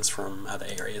functions from other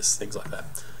areas, things like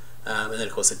that. And then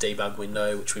of course a debug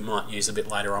window, which we might use a bit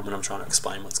later on when I'm trying to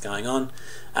explain what's going on.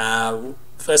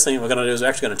 First thing we're going to do is we're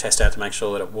actually going to test out to make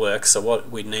sure that it works. So what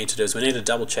we need to do is we need to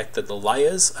double check that the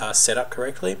layers are set up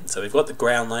correctly. So we've got the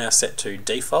ground layer set to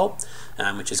default,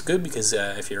 which is good because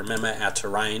if you remember, our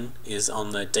terrain is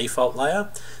on the default layer.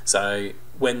 So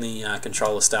when the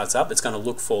controller starts up, it's going to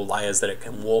look for layers that it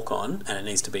can walk on, and it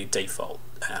needs to be default.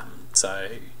 So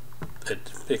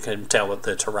it can tell that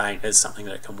the terrain is something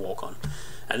that it can walk on.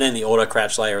 And then the auto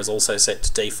crouch layer is also set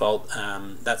to default.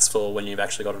 That's for when you've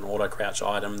actually got an auto crouch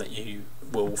item that you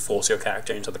will force your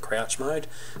character into the crouch mode.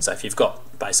 So if you've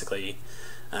got basically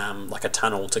like a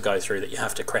tunnel to go through that you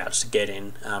have to crouch to get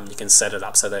in, you can set it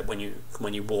up so that when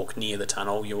you walk near the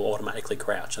tunnel, you'll automatically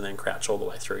crouch and then crouch all the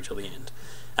way through till the end.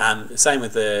 Same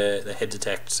with the head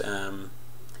detect.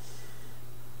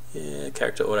 Yeah,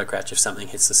 character auto crouch if something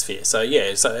hits the sphere. So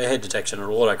yeah, so head detection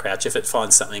or auto crouch, if it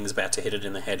finds something's about to hit it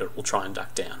in the head, it will try and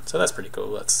duck down. So that's pretty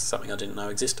cool. That's something I didn't know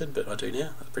existed, but I do now.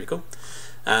 That's pretty cool.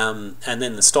 And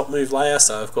then the stop move layer.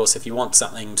 So of course, if you want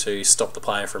something to stop the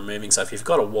player from moving, so if you've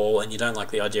got a wall and you don't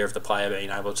like the idea of the player being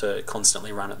able to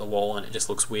constantly run at the wall and it just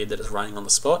looks weird that it's running on the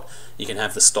spot, you can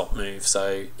have the stop move.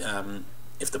 So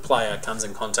if the player comes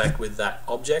in contact with that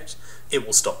object, it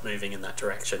will stop moving in that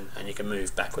direction and you can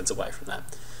move backwards away from that.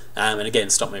 And again,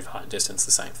 stop, move, height, and distance,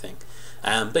 the same thing.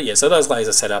 But yeah, so those layers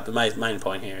are set up. The main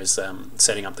point here is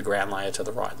setting up the ground layer to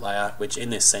the right layer, which in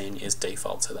this scene is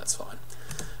default, so that's fine.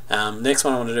 Next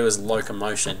one I want to do is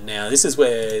locomotion. Now this is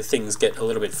where things get a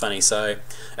little bit funny. So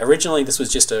originally this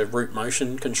was just a root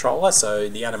motion controller, so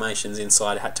the animations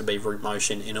inside had to be root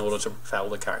motion in order to propel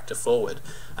the character forward.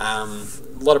 A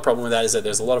lot of problem with that is that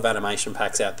there's a lot of animation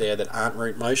packs out there that aren't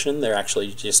root motion. They're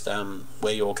actually just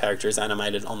where your character is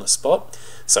animated on the spot,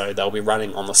 so they'll be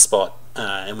running on the spot,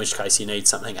 in which case you need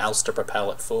something else to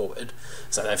propel it forward.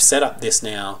 So they've set up this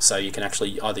now so you can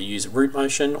actually either use root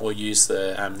motion or use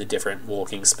the different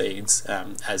walking speeds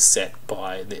as set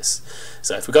by this.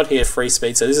 So if we've got here free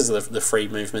speed, so this is the free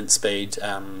movement speed,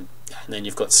 and then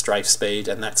you've got strafe speed,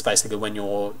 and that's basically when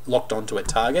you're locked onto a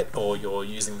target or you're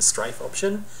using the strafe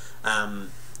option,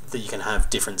 that you can have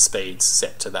different speeds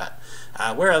set to that.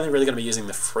 We're only really going to be using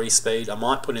the free speed. I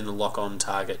might put in the lock-on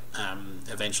target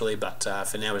eventually, but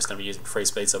for now we're just going to be using free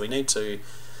speed. So we need to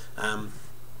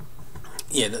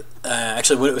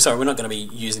actually, sorry, we're not going to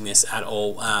be using this at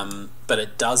all, but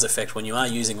it does affect when you are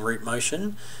using root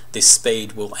motion. This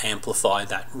speed will amplify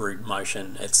that root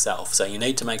motion itself, so you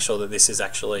need to make sure that this is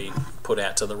actually put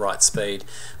out to the right speed.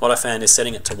 What I found is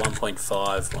setting it to 1.5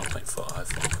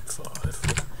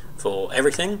 for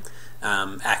everything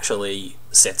actually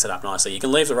sets it up nicely. You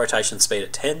can leave the rotation speed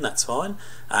at 10, that's fine,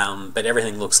 but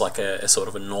everything looks like a sort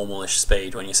of a normalish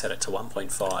speed when you set it to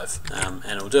 1.5,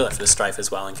 and it'll do that for the strafe as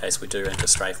well in case we do enter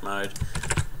strafe mode.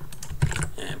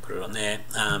 And put it on there.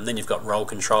 Then you've got roll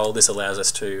control. This allows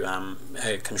us to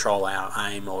control our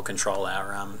aim or control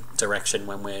our direction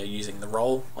when we're using the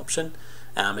roll option.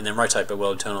 And then rotate by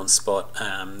world, turn on spot.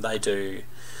 They do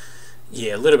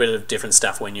a little bit of different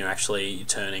stuff when you're actually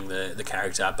turning the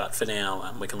character, but for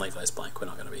now we can leave those blank. We're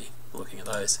not going to be looking at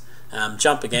those.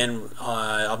 Jump again,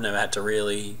 I've never had to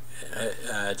really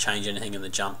change anything in the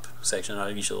jump section. I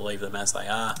usually leave them as they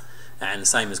are, and the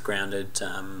same as grounded.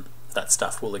 That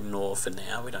stuff we'll ignore for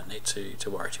now. We don't need to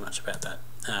worry too much about that.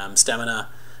 Stamina,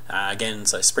 again,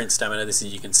 so sprint stamina, this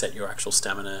is, you can set your actual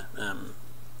stamina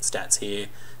stats here,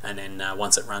 and then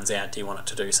once it runs out, do you want it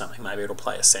to do something? Maybe it'll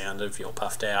play a sound of you're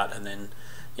puffed out, and then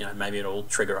maybe it'll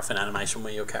trigger off an animation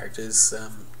where your character's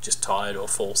just tired or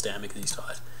falls down because he's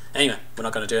tired. Anyway, we're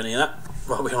not going to do any of that.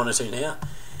 What we want to do now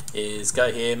is go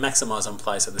here, maximize on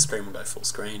play, so the screen will go full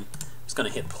screen. Just going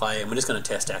to hit play, and we're just going to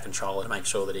test our controller to make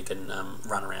sure that he can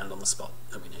run around on the spot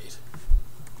that we need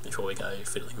before we go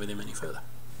fiddling with him any further.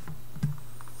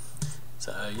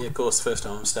 So yeah, of course, first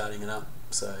time I'm starting it up,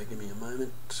 so give me a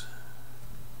moment.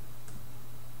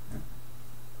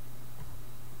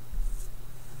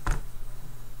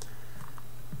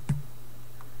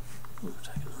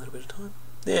 Taking a little bit of time.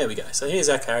 There we go. So here's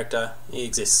our character. He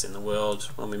exists in the world.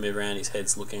 When we move around, his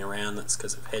head's looking around. That's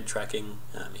because of head tracking.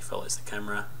 He follows the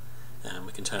camera.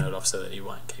 We can turn it off so that he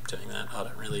won't keep doing that. I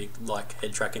don't really like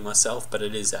head tracking myself, but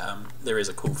it is there is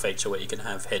a cool feature where you can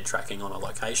have head tracking on a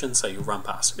location. So you run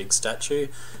past a big statue,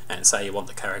 and say you want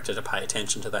the character to pay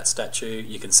attention to that statue,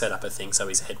 you can set up a thing so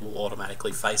his head will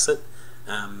automatically face it,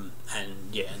 and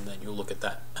then you'll look at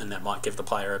that, and that might give the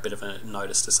player a bit of a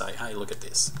notice to say, hey, look at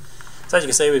this. So as you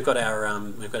can see, we've got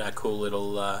our cool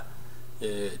little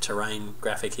terrain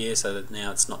graphic here, so that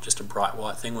now it's not just a bright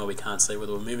white thing where we can't see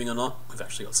whether we're moving or not. We've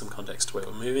actually got some context to where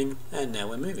we're moving, and now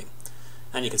we're moving.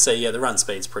 And you can see, the run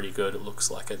speed's pretty good. It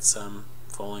looks like it's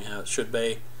following how it should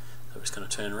be. So we're just going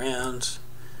to turn around,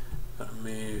 got to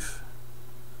move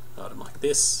item like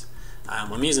this.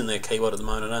 I'm using the keyboard at the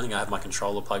moment. I don't think I have my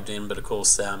controller plugged in, but of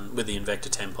course with the Invector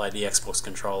template, the Xbox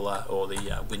controller or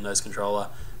the Windows controller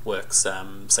works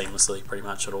seamlessly pretty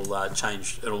much. It'll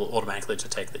automatically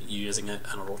detect that you're using it,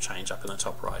 and it'll change up in the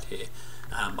top right here.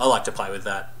 I like to play with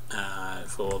that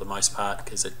for the most part,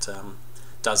 because it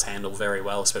does handle very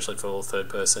well, especially for third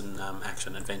person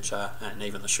action adventure, and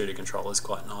even the shooter controller is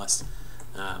quite nice.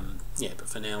 But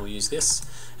for now we'll use this.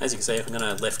 As you can see, if I'm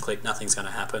going to left click, nothing's going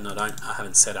to happen. I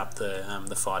haven't set up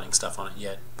the fighting stuff on it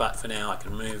yet, but for now I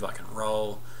can move, I can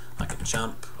roll, I can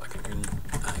jump, I can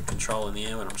control in the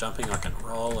air when I'm jumping, I can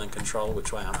roll and control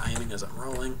which way I'm aiming as I'm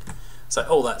rolling. So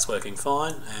all that's working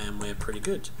fine, and we're pretty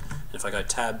good. And if I go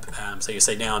tab, so you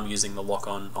see now I'm using the lock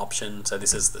on option, so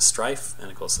this is the strafe,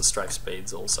 and of course the strafe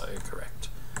speed's also correct.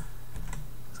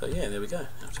 So yeah, there we go,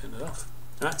 I've turned it off.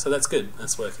 Alright, so that's good,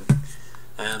 that's working.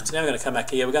 So now we're going to come back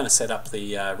here, we're going to set up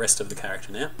the rest of the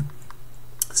character now.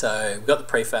 So we've got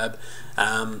the prefab.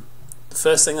 The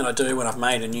first thing that I do when I've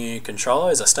made a new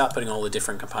controller is I start putting all the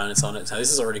different components on it. So this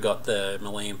has already got the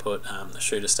melee input, the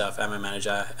shooter stuff, ammo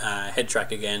manager, head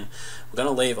track again. We're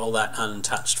going to leave all that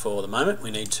untouched for the moment.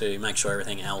 We need to make sure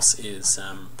everything else is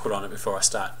put on it before I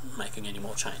start making any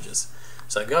more changes.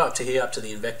 So go up to here, up to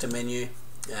the Invector menu.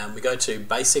 We go to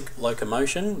basic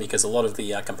locomotion, because a lot of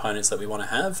the components that we want to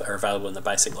have are available in the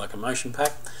basic locomotion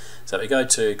pack. So we go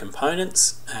to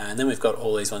components, and then we've got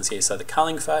all these ones here. So the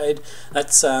culling fade,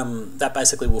 that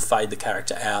basically will fade the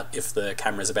character out if the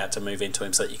camera is about to move into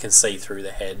him, so that you can see through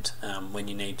the head when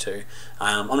you need to.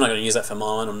 I'm not going to use that for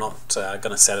mine. I'm not going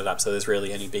to set it up so there's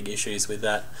really any big issues with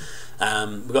that.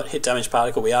 We've got hit damage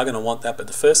particle. We are going to want that, but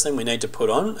the first thing we need to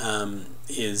put on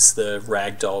is the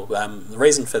ragdoll. The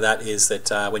reason for that is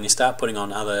that when you start putting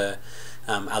on other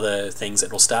things,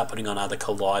 it will start putting on other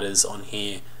colliders on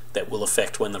here that will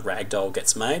affect when the ragdoll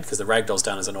gets made, because the ragdoll's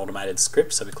done as an automated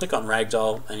script. So we click on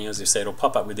ragdoll, and as you see, it'll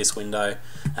pop up with this window.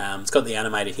 It's got the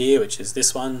animator here, which is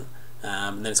this one.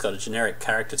 And then it's got a generic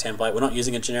character template. We're not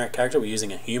using a generic character, we're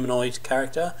using a humanoid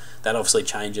character. That obviously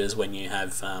changes when you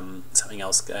have something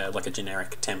else like a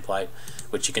generic template,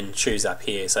 which you can choose up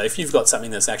here. So if you've got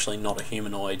something that's actually not a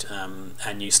humanoid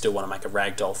and you still want to make a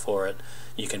ragdoll for it,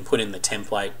 you can put in the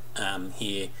template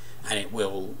here, and it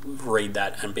will read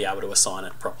that and be able to assign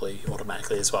it properly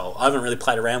automatically as well. I haven't really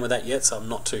played around with that yet, so I'm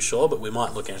not too sure, but we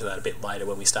might look into that a bit later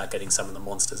when we start getting some of the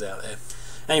monsters out there.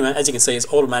 Anyway, as you can see,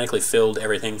 it's automatically filled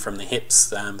everything from the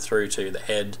hips through to the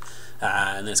head,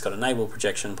 and then it's got a navel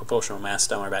projection, proportional mass,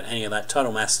 don't worry about any of that.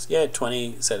 Total mass, yeah,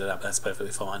 20, set it up, that's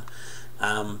perfectly fine.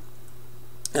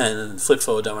 And flip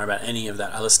forward, don't worry about any of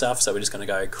that other stuff, so we're just going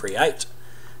to go create.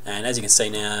 And as you can see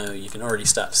now, you can already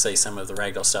start to see some of the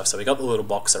ragdoll stuff. So we got the little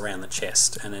box around the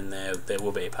chest, and then there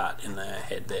will be a part in the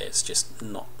head there. It's just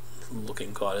not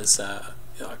looking quite as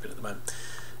open at the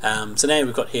moment. So now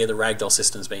we've got here the ragdoll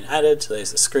system's been added. So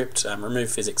there's the script,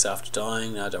 remove physics after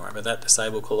dying. No, don't worry about that.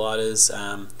 Disable colliders.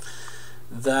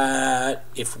 That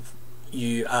if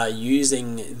you are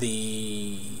using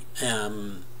the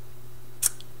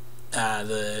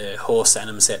Horse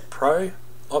Anim Set Pro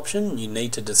option, you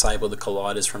need to disable the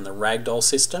colliders from the ragdoll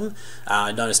system.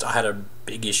 I noticed I had a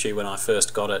big issue when I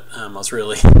first got it. I was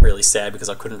really sad because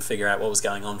I couldn't figure out what was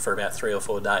going on for about 3 or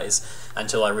 4 days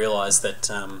until I realised that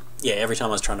yeah, every time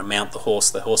I was trying to mount the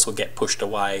horse would get pushed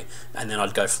away, and then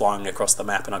I'd go flying across the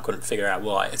map and I couldn't figure out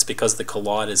why. It's because the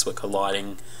colliders were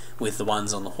colliding with the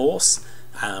ones on the horse,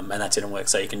 and that didn't work.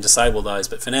 So you can disable those,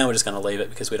 but for now we're just going to leave it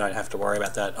because we don't have to worry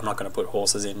about that. I'm not going to put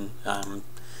horses in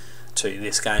to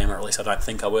this game, or at least I don't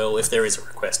think I will. If there is a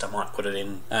request, I might put it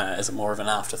in as more of an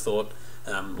afterthought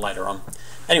later on.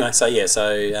 Anyway, so yeah,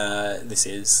 this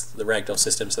is the ragdoll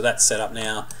system, so that's set up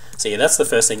now. So yeah, that's the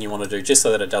first thing you want to do, just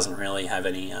so that it doesn't really have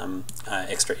any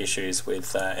extra issues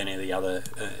with any of the other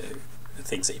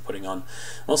things that you're putting on.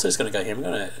 I'm also just going to go here, I'm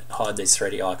going to hide these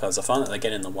 3D icons. I find that they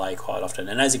get in the way quite often,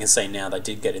 and as you can see now, they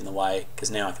did get in the way,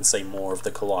 because now I can see more of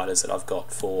the colliders that I've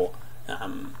got for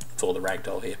the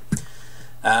ragdoll here.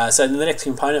 So the next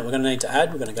component we're going to need to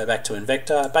add, we're going to go back to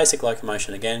Invector, basic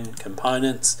locomotion again,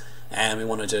 components, and we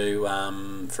want to do,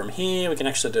 from here, we can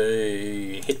actually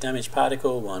do hit damage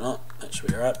particle, why not, that should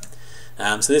be alright.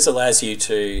 So this allows you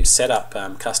to set up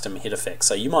custom hit effects.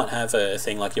 So you might have a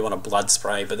thing like you want a blood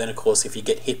spray, but then of course if you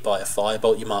get hit by a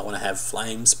firebolt, you might want to have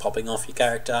flames popping off your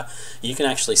character. You can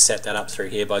actually set that up through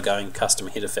here by going custom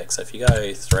hit effects. So if you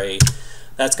go 3,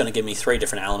 that's going to give me 3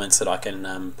 different elements that I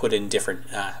can put in different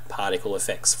particle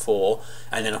effects for,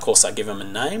 and then of course I give them a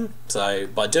name. So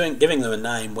by giving them a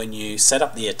name, when you set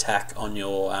up the attack on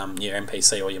your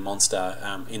NPC or your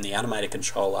monster in the animator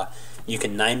controller, you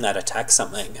can name that attack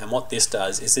something, and what this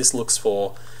does is this looks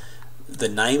for the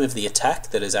name of the attack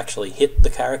that has actually hit the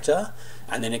character,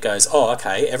 and then it goes, oh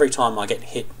okay, every time I get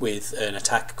hit with an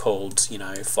attack called, you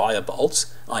know,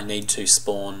 firebolt, I need to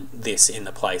spawn this in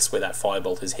the place where that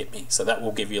firebolt has hit me. So that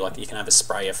will give you, like, you can have a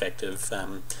spray effect of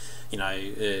you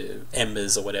know,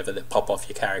 embers or whatever that pop off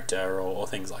your character, or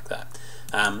things like that.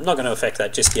 Not going to affect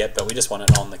that just yet, but we just want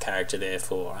it on the character there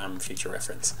for future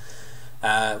reference.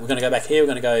 We're going to go back here,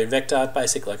 we're going to go Invector,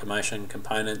 basic locomotion,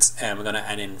 components, and we're going to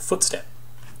add in footstep.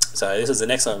 So this is the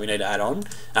next one we need to add on.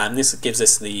 This gives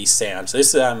us the sound. So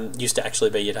this used to actually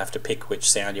be you'd have to pick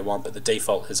which sound you want, but the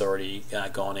default has already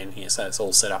gone in here, so it's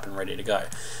all set up and ready to go.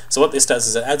 So what this does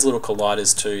is it adds little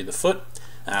colliders to the foot.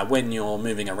 When you're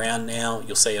moving around now,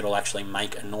 you'll see it'll actually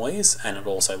make a noise, and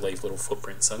it'll also leave little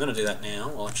footprints. So I'm going to do that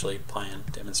now. I'll actually play and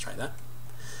demonstrate that.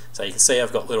 So you can see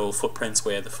I've got little footprints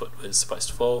where the foot was supposed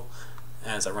to fall.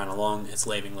 As I run along, it's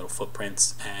leaving little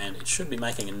footprints, and it should be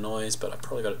making a noise, but I've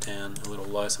probably got it down a little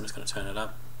low, so I'm just going to turn it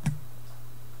up.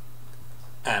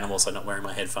 And I'm also not wearing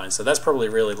my headphones, so that's probably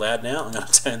really loud now. I'm going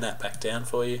to turn that back down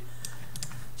for you,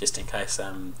 just in case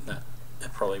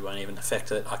that probably won't even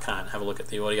affect it. I can't have a look at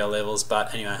the audio levels,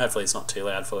 but anyway, hopefully it's not too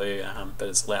loud for you, but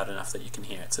it's loud enough that you can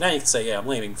hear it. So now you can see, yeah, I'm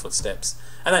leaving footsteps,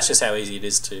 and that's just how easy it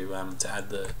is to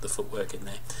add the footwork in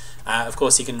there. Of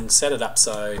course, you can set it up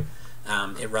so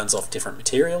it runs off different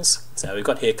materials. So we've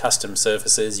got here custom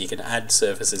surfaces. You can add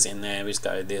surfaces in there. We just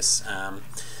go this.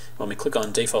 When we click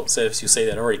on default surface, you'll see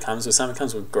that it already comes with some. It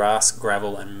comes with grass,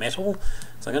 gravel, and metal.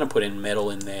 So I'm going to put in metal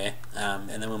in there, and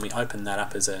then when we open that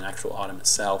up as an actual item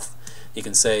itself, you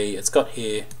can see it's got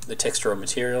here the texture or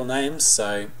material names.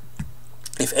 So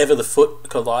if ever the foot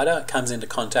collider comes into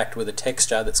contact with a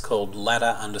texture that's called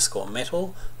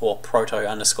ladder_metal or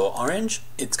proto_orange,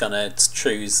 it's going to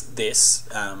choose this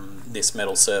this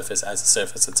metal surface as the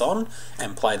surface it's on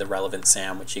and play the relevant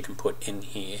sound, which you can put in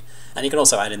here. And you can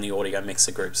also add in the audio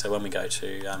mixer group. So when we go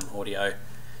to audio,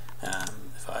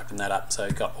 If I open that up, so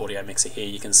got audio mixer here,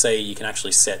 you can see you can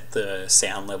actually set the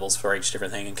sound levels for each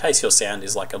different thing. In case your sound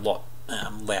is like a lot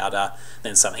louder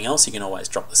than something else, you can always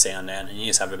drop the sound down and you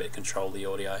just have a bit of control of the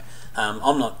audio.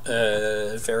 I'm not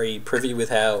very privy with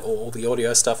how all the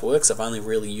audio stuff works. I've only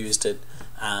really used it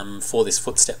for this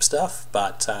footstep stuff,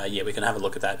 but yeah, we can have a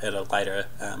look at that at a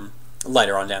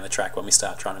later on down the track when we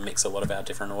start trying to mix a lot of our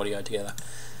different audio together.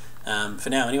 For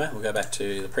now anyway, we'll go back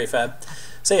to the prefab.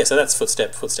 So yeah, so that's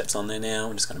footsteps on there now.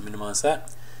 I'm just going to minimize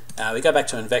that. We go back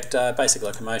to Invector, basic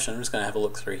locomotion. I'm just going to have a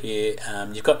look through here.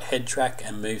 You've got head track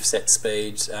and move set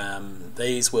speed.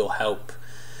 These will help.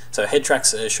 So head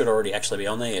tracks should already actually be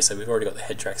on there. Yeah, so we've already got the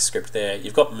head track script there.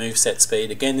 You've got move set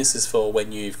speed. Again, this is for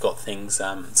when you've got things.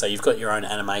 So you've got your own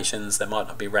animations. They might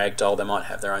not be ragdoll. They might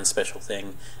have their own special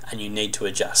thing, and you need to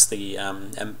adjust the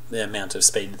amount of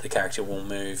speed that the character will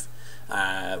move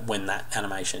when that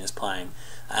animation is playing.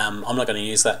 I'm not going to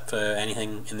use that for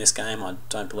anything in this game. I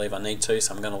don't believe I need to,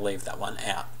 so I'm going to leave that one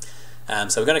out.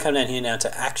 So we're going to come down here now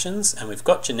to actions, and we've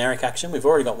got generic action. We've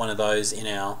already got one of those in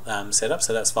our setup,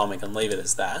 so that's fine. We can leave it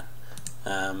as that.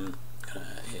 Yeah,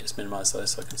 just minimize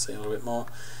those so I can see a little bit more.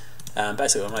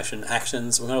 Basic automation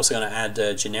actions. We're also going to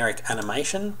add generic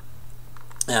animation.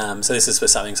 So this is for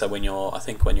something, so when you're, I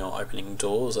think when you're opening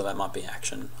doors, or that might be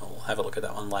action. I'll have a look at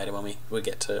that one later when we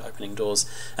get to opening doors.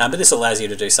 But this allows you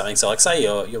to do something, so like say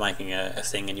you're making a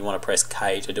thing and you want to press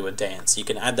K to do a dance. You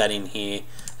can add that in here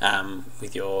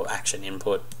with your action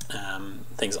input,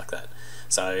 things like that.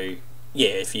 So yeah,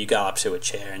 if you go up to a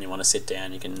chair and you want to sit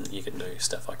down, you can do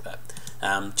stuff like that.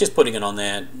 Just putting it on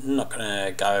there, not going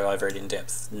to go over it in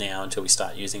depth now until we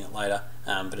start using it later,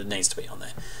 but it needs to be on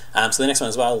there. So the next one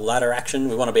as well, ladder action.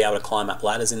 We want to be able to climb up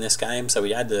ladders in this game, so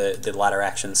we add the ladder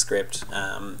action script,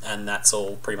 and that's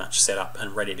all pretty much set up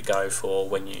and ready to go for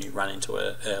when you run into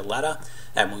a ladder,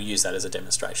 and we'll use that as a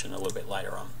demonstration a little bit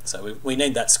later on. So we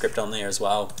need that script on there as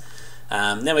well.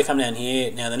 Then we come down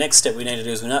here. Now the next step we need to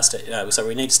do is so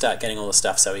we need to start getting all the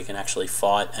stuff so we can actually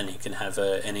fight, and you can have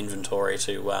an inventory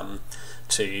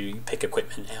to pick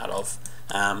equipment out of.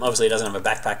 Obviously he doesn't have a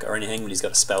backpack or anything, but he's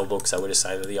got a spell book, so we'll just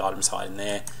say that the items hide in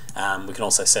there. We can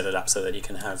also set it up so that you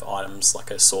can have items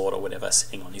like a sword or whatever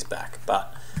sitting on his back,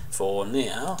 but for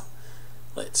now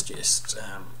let's just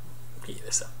gear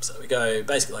this up. So we go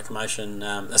basic locomotion,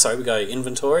 we go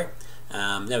inventory.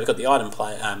 Now we've got the item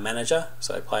manager,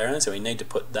 so player owner, so we need to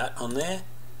put that on there.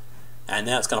 And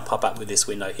now it's going to pop up with this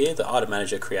window here, the item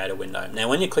manager creator window. Now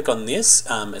when you click on this,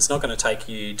 it's not going to take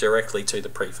you directly to the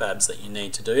prefabs that you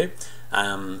need to do.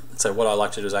 So what I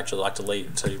like to do is actually like to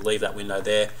leave that window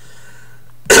there.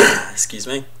 Excuse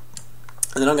me.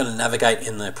 And then I'm going to navigate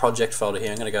in the project folder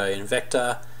here. I'm going to go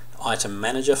Invector, item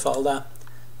manager folder,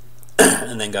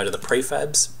 and then go to the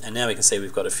prefabs. And now we can see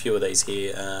we've got a few of these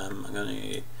here. I'm going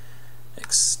to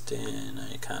extend. No,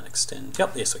 you can't extend.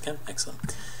 Yep, yes we can.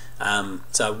 Excellent.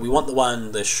 So we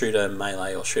want the shooter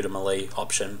melee or shooter melee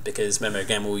option, because remember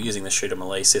again we were using the shooter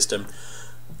melee system.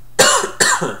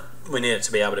 We need it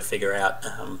to be able to figure out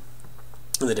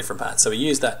the different parts. So we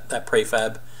use that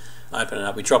prefab, open it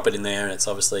up, we drop it in there, and it's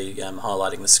obviously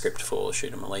highlighting the script for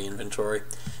shooter melee inventory.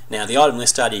 Now the item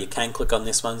list starter, you can click on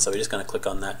this one, so we're just going to click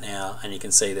on that now, and you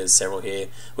can see there's several here.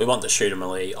 We want the shooter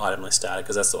melee item list starter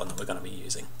because that's the one that we're going to be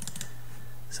using.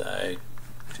 So you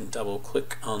can double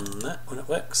click on that when it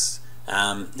works.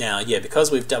 Now yeah,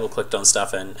 because we've double clicked on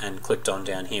stuff and clicked on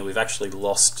down here, we've actually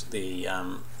lost the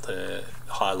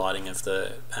highlighting of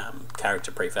the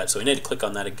character prefab, so we need to click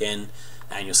on that again,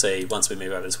 and you'll see once we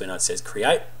move over this window it says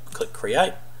create. Click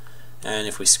create, and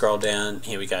if we scroll down,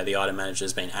 here we go, the item manager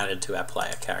has been added to our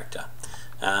player character.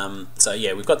 So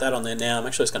yeah, we've got that on there now. I'm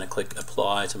actually just going to click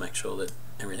apply to make sure that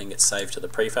everything gets saved to the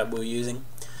prefab we're using.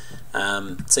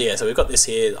 So yeah, so we've got this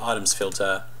here, the items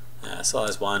filter,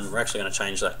 size 1, we're actually going to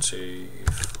change that to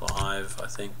 5, I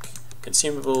think.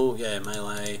 Consumable, yeah,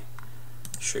 melee,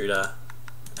 shooter,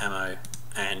 ammo,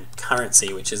 and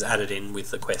currency, which is added in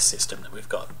with the quest system that we've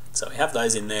got. So we have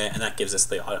those in there, and that gives us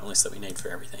the item list that we need for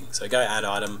everything. So go add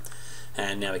item,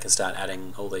 and now we can start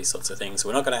adding all these sorts of things.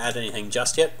 We're not going to add anything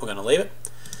just yet, we're going to leave it.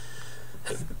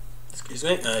 Excuse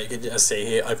me. You can just see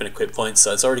here, open equip points.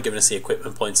 So it's already given us the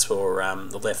equipment points for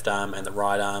the left arm and the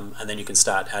right arm, and then you can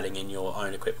start adding in your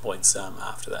own equip points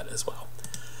after that as well.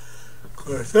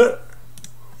 Close that.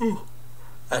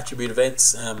 Attribute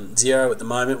events, 0 at the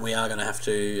moment. We are going to have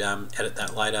to edit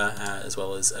that later, as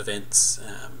well as events,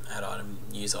 add item,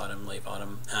 use item, leave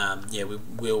item. Yeah, we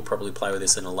will probably play with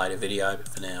this in a later video, but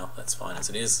for now that's fine as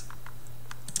it is.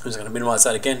 I'm just going to minimize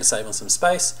that again to save on some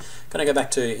space. Going to go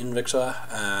back to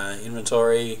Invector,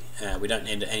 inventory. We don't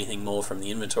need anything more from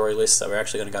the inventory list, so we're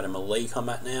actually going to go to melee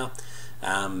combat now.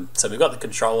 So we've got the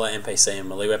controller, NPC and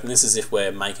melee weapon. This is if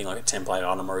we're making like a template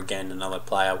item or again another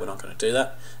player. We're not going to do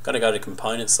that. Got to go to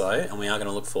components though, and we are going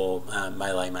to look for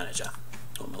melee manager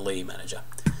or melee manager.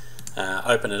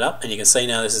 Open it up, and you can see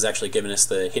now this is actually giving us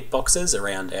the hitboxes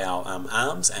around our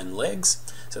arms and legs.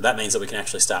 So that means that we can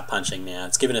actually start punching now.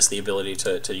 It's given us the ability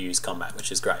to use combat,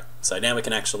 which is great. So now we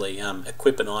can actually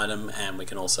equip an item, and we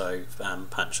can also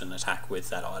punch and attack with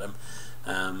that item.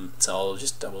 So I'll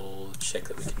just double check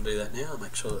that we can do that now,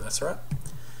 make sure that that's right.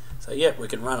 So yeah, we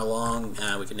can run along,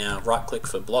 we can now right click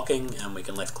for blocking, and we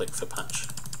can left click for punch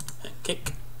and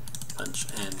kick, punch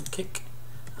and kick.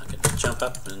 I can jump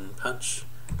up and punch,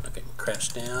 I can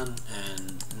crouch down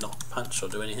and not punch or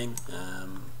do anything.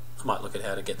 I might look at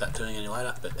how to get that doing any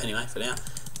later, but anyway, for now,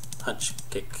 punch,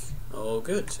 kick, all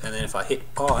good. And then if I hit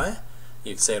I,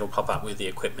 you can see it'll pop up with the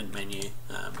equipment menu.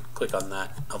 Click on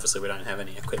that. Obviously we don't have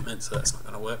any equipment, so that's not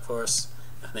going to work for us.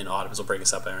 And then items will bring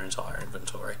us up our entire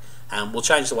inventory. We'll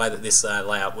change the way that this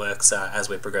layout works as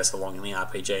we progress along in the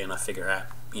RPG, and I figure out,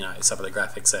 you know, some of the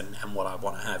graphics and what I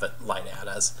want to have it laid out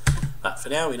as. But for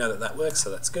now, we know that that works, so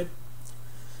that's good.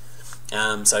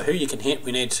 So who you can hit,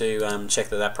 we need to check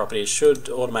that that property should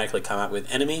automatically come up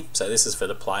with enemy. So this is for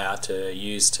the player to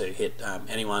use to hit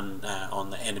anyone on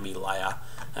the enemy layer.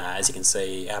 As you can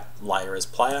see, our layer is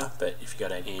player, but if you go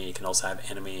down here, you can also have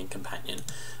enemy and companion.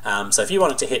 So if you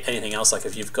wanted to hit anything else, like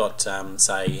if you've got,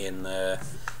 say, in the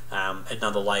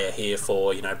another layer here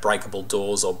for, you know, breakable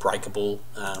doors or breakable,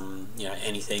 you know,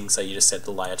 anything. So you just set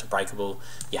the layer to breakable.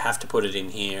 You have to put it in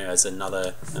here as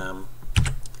another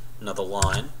another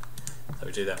line. So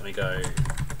we do that when we go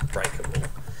breakable.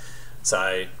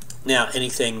 So now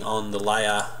anything on the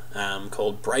layer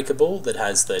called breakable that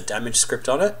has the damage script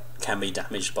on it can be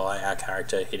damaged by our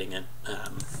character hitting it.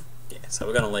 Yeah, so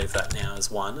we're going to leave that now as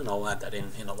 1, and I'll add that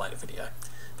in a later video.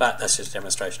 But that's just a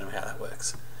demonstration of how that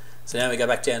works. So now we go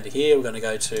back down to here, we're going to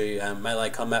go to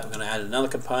melee combat, we're going to add another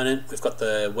component. We've got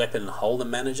the weapon holder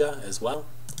manager as well.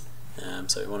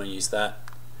 So we want to use that.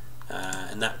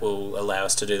 And that will allow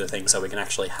us to do the thing so we can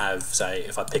actually have, say,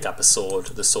 if I pick up a sword,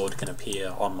 the sword can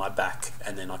appear on my back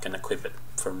and then I can equip it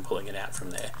from pulling it out from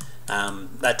there.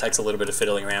 That takes a little bit of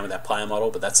fiddling around with that player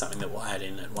model, but that's something that we'll add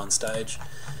in at one stage.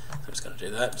 So I'm just going to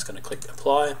do that, I'm just going to click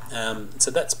apply.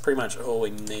 So that's pretty much all we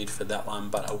need for that one,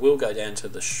 but I will go down to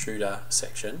the shooter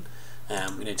section.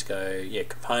 We need to go, yeah,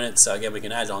 components. So again, we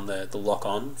can add on the lock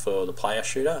on for the player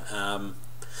shooter.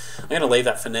 I'm going to leave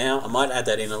that for now. I might add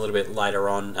that in a little bit later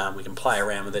on. We can play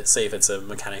around with it, see if it's a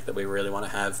mechanic that we really want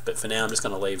to have, but for now I'm just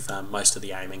going to leave most of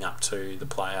the aiming up to the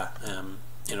player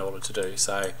in order to do.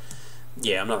 So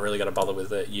yeah, I'm not really going to bother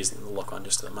with using the lock on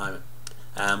just at the moment.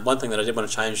 One thing that I did want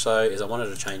to change though is I wanted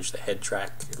to change the head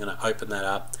track. I'm going to open that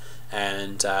up,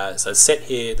 and so set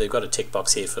here, they've got a tick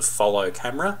box here for follow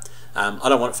camera. I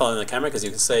don't want it following the camera because you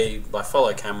can see by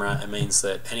follow camera it means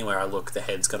that anywhere I look the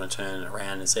head's going to turn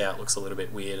around and see how it looks a little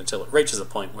bit weird until it reaches a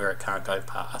point where it can't go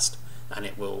past and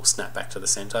it will snap back to the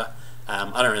center.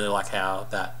 I don't really like how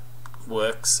that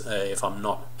works if I'm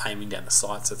not aiming down the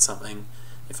sights at something.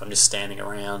 If I'm just standing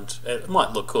around, it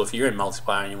might look cool. If you're in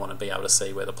multiplayer and you want to be able to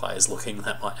see where the player's looking,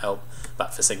 that might help,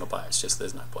 but for single player it's just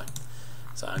there's no point.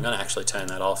 So I'm going to actually turn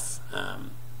that off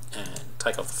and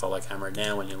take off the follow camera.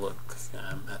 Now when you look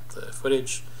at the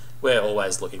footage, we're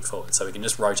always looking forward, so we can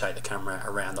just rotate the camera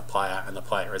around the player and the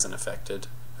player isn't affected.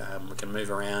 We can move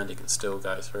around, he can still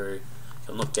go through, he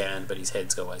can look down, but his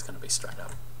head's always going to be straight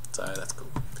up, so that's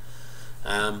cool.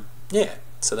 Yeah,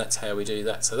 so that's how we do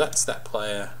that. So that's that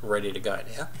player ready to go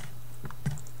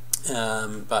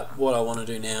now. But what I want to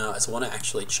do now is I want to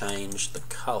actually change the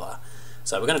colour.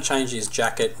 So we're going to change his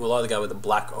jacket. We'll either go with a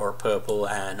black or a purple,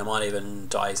 and I might even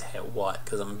dye his hair white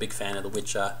because I'm a big fan of The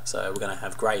Witcher. So we're going to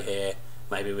have grey hair,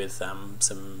 maybe with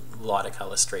some lighter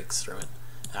colour streaks through it,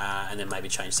 and then maybe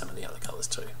change some of the other colours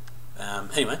too.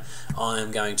 Anyway,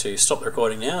 I'm going to stop the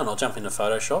recording now, and I'll jump into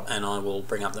Photoshop and I will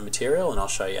bring up the material and I'll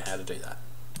show you how to do that.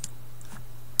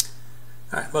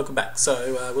 Alright, welcome back.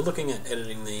 So we're looking at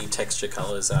editing the texture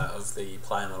colours of the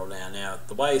player model now. Now,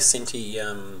 the way Cinti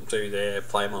do their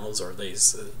player models, or at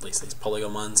least these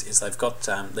polygon ones, is they've got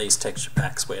these texture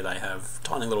packs where they have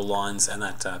tiny little lines, and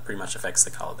that pretty much affects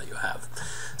the colour that you have.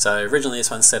 So originally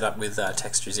this one's set up with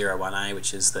texture 01A,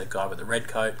 which is the guy with the red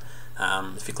coat.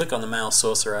 If you click on the male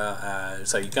sorcerer,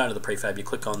 so you go into the prefab, you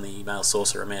click on the male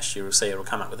sorcerer mesh, you will see it will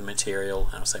come up with a material,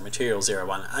 and it'll say material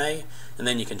 01A, and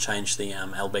then you can change the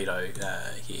albedo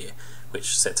here,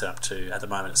 which sets it up to, at the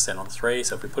moment it's set on 3,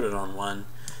 so if we put it on 1,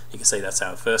 you can see that's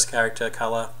our first character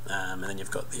colour, and then you've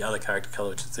got the other character colour,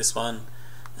 which is this one,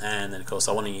 And then of course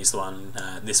I want to use the one,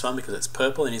 this one, because it's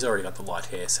purple and he's already got the light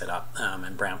hair set up,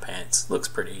 and brown pants. Looks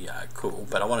pretty cool,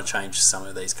 but I want to change some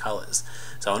of these colours.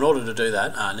 So in order to do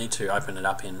that, I need to open it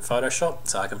up in Photoshop.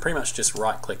 So I can pretty much just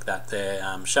right click that there,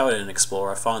 show it in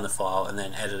Explorer, find the file, and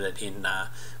then edit it in,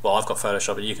 well, I've got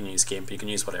Photoshop, but you can use GIMP, you can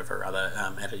use whatever other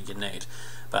editor you need.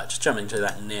 But just jumping into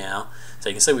that now, so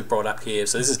you can see we've brought up here,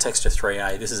 so this is texture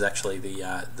 3A, this is actually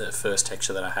the first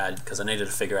texture that I had, because I needed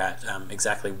to figure out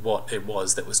exactly what it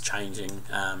was that was changing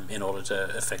in order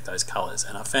to affect those colours.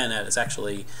 And I found out it's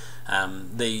actually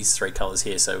these three colours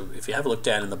here. So if you have a look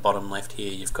down in the bottom left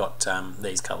here, you've got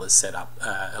these colours set up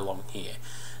along here.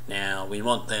 Now we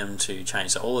want them to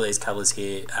change, so all of these colours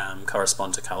here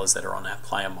correspond to colours that are on our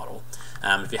player model.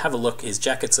 If you have a look, his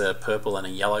jacket's a purple and a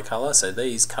yellow colour, so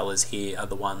these colours here are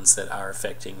the ones that are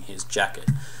affecting his jacket.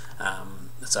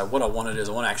 So what I want to do is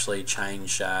I want to actually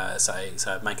change,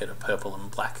 so make it a purple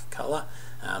and black colour.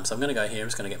 So I'm going to go here, I'm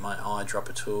just going to get my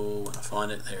eyedropper tool, when I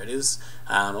find it, there it is.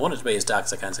 I want it to be as dark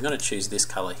as I can, so I'm going to choose this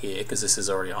colour here, because this is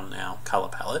already on our colour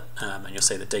palette, and you'll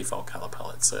see the default colour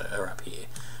palettes are up here.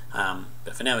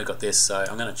 But for now we've got this, so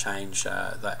I'm going to change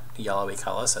that yellowy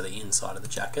colour, so the inside of the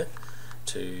jacket,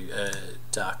 to a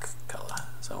dark colour.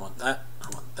 So I want that, I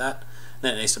want that.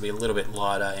 Then it needs to be a little bit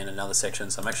lighter in another section,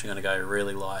 so I'm actually going to go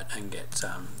really light and get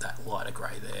that lighter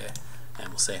grey there, and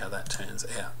we'll see how that turns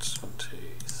out. 1, 2,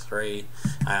 3.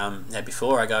 Now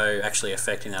before I go actually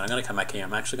affecting that, I'm going to come back here.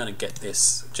 I'm actually going to get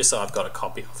this, just so I've got a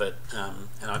copy of it,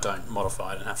 and I don't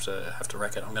modify it and have to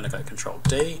wreck it. I'm going to go Control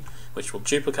D, which will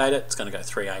duplicate it. It's going to go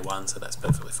 3A1, so that's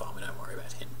perfectly fine. We don't worry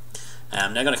about him. Now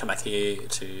I'm going to come back here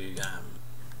to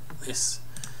this.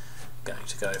 I'm going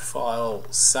to go File,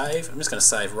 Save. I'm just going to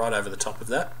save right over the top of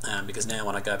that, because now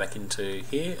when I go back into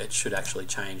here, it should actually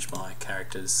change my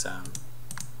character's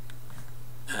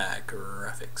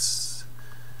graphics.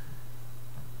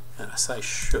 And I say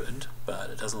should,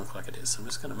 but it doesn't look like it is, so I'm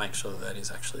just going to make sure that that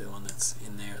is actually the one that's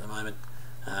in there at the moment.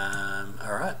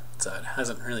 Alright, so it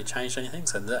hasn't really changed anything,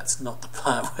 so that's not the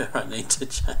part where I need to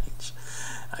change.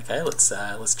 Okay, let's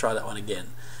try that one again.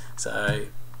 So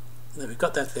we've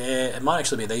got that there. It might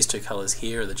actually be these two colours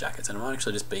here are the jackets, and it might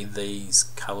actually just be these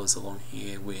colours along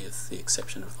here with the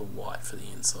exception of the white for the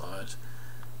inside,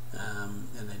 and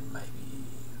then maybe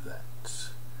that.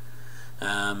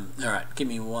 Alright, give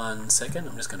me 1 second,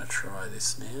 I'm just going to try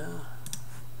this now.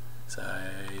 So,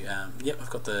 yep,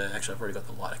 actually I've already got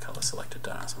the lighter colour selected,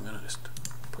 don't I? So I'm going to just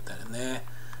put that in there,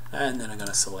 and then I'm going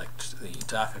to select the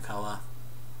darker colour.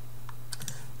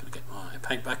 Get my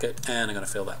paint bucket, and I'm going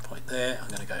to fill that point there. I'm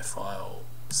going to go File,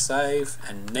 Save,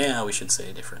 and now we should see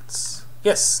a difference.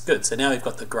 Yes, good. So now we've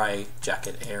got the grey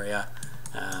jacket area,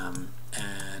 and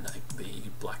I think the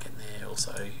black in there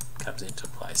also comes into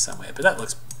play somewhere. But that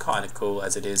looks kind of cool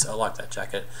as it is. I like that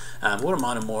jacket. Wouldn't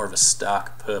mind more of a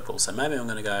stark purple, so maybe I'm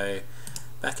going to go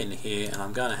back into here and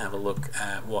I'm going to have a look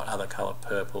at what other colour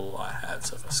purple I have.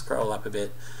 So if I scroll up a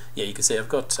bit, yeah, you can see I've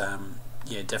got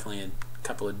yeah, definitely a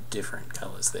couple of different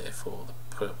colours there for the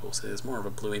purple. So there's more of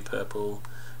a bluey purple.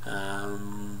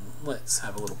 Let's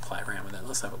have a little play around with that.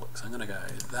 Let's have a look. So I'm going to go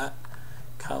that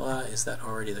colour. Is that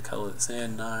already the colour that's there?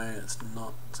 No, it's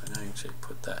not. So I'm going to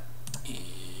put that in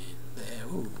there.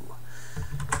 Ooh.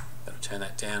 Got to turn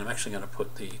that down. I'm actually going to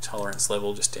put the tolerance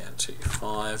level just down to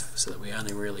 5 so that we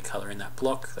only really colour in that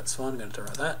block. That's fine. I'm going to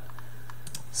try that.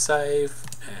 Save,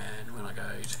 and when I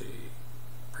go to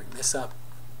bring this up,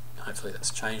 hopefully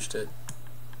that's changed it.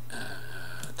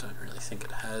 I don't really think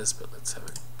it has, but let's have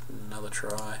another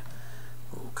try.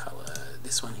 We'll colour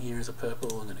this one here as a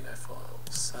purple. I'm going to go File,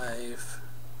 Save.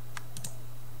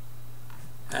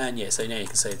 And yeah, so now you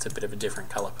can see it's a bit of a different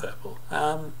colour purple.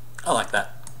 I like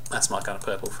that. That's my kind of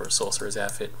purple for a sorcerer's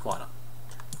outfit. Why not?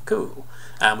 Cool.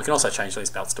 We can also change these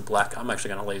belts to black. I'm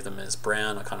actually going to leave them as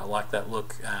brown. I kind of like that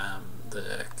look.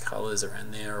 The colours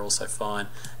around there are also fine.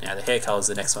 Now the hair colour is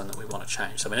the next one that we want to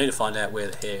change. So we need to find out where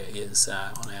the hair is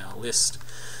on our list.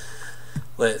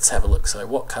 Let's have a look. So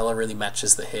what colour really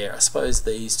matches the hair? I suppose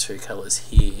these two colours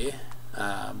here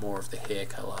are more of the hair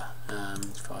colour.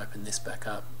 If I open this back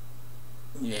up,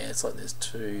 yeah, it's like there's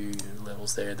two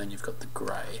levels there, and then you've got the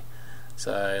grey.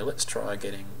 So let's try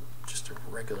getting just a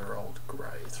regular old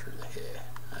grey through the hair.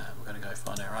 We're going to go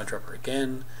find our eyedropper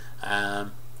again.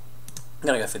 I'm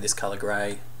going to go for this colour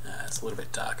grey. It's a little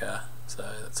bit darker, so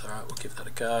that's alright, we'll give that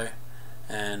a go.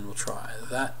 And we'll try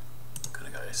that. I'm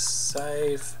going to go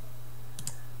Save.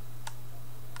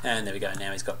 And there we go,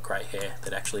 now he's got grey hair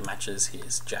that actually matches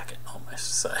his jacket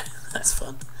almost, so that's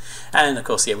fun. And of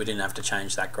course, yeah, we didn't have to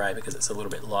change that grey because it's a little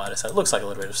bit lighter, so it looks like a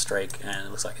little bit of streak, and it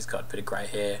looks like he's got a bit of grey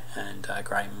hair and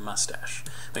grey moustache.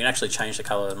 We can actually change the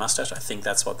colour of the moustache. I think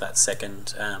that's what that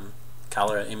second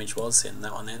colour image was in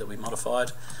that one there that we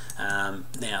modified. Now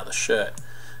the shirt.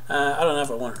 I don't know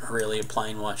if I want really a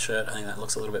plain white shirt. I think that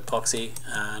looks a little bit poxy.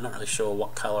 Not really sure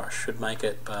what colour I should make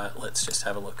it, but let's just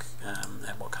have a look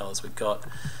at what colours we've got.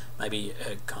 Maybe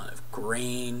a kind of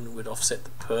green would offset the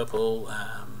purple,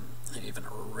 even a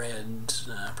red,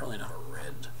 probably not a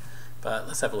red, but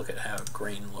let's have a look at how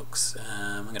green looks.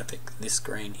 I'm going to pick this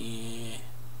green here.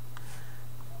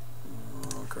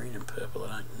 Green and purple, I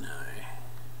don't know,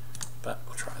 but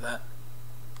we'll try that.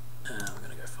 We're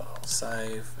going to go File,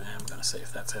 Save, and we're going to see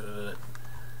if that's edited it.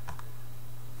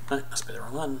 No, must be the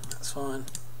wrong one, that's fine.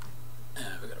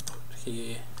 We're going to put it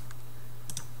here.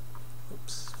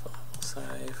 Oops, File,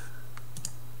 Save.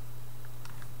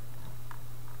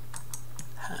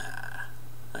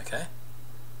 Okay.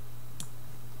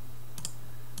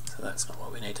 So that's not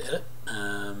what we need to edit.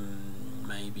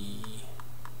 Maybe,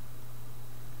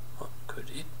 what could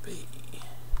it be?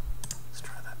 Let's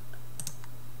try that.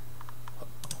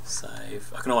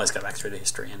 Save. I can always go back through the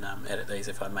history and edit these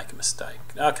if I make a mistake.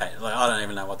 Okay, like, I don't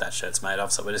even know what that shirt's made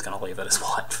of, so we're just going to leave it as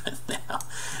white for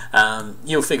now.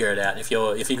 You'll figure it out if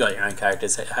you got your own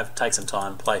characters. Take some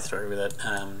time, play through with it,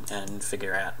 and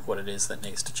figure out what it is that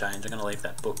needs to change. I'm going to leave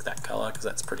that book that colour because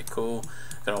that's pretty cool.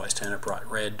 I can always turn it bright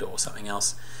red or something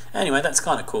else. Anyway, that's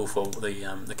kind of cool for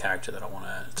the character that I want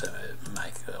to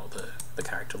make, or the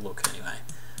character look anyway.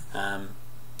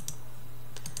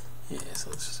 Yeah, so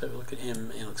let's just have a look at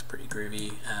him. He looks pretty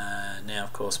groovy. Now,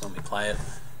 of course, when we play it,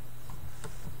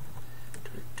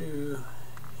 here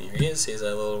he is. Here's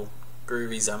a little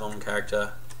groovy Zamon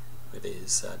character with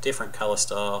his different colour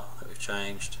style that we've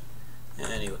changed,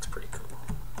 and he looks pretty cool.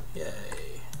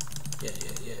 Yay!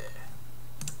 Yeah.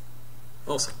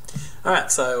 Awesome.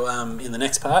 Alright, so in the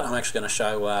next part I'm actually going to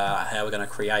show how we're going to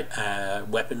create a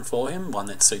weapon for him, one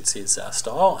that suits his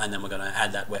style, and then we're going to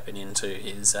add that weapon into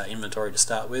his inventory to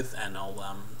start with, and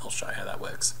I'll show how that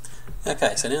works.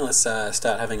 Okay, so now let's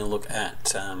start having a look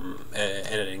at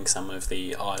editing some of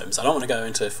the items. I don't want to go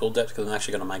into full depth because I'm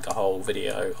actually going to make a whole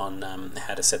video on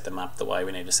how to set them up the way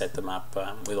we need to set them up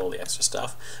with all the extra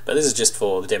stuff. But this is just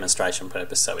for the demonstration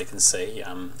purpose so we can see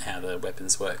how the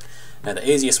weapons work. Now the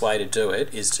easiest way to do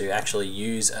it is to actually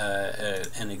use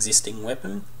an existing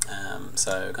weapon.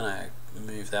 So we're going to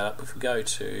move that up. If we go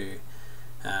to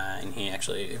in here,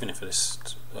 actually, even if it is,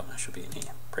 well, it should be in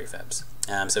here, prefabs.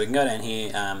 So we can go down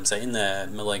here, so in the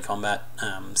melee combat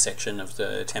section of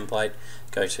the template,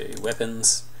 go to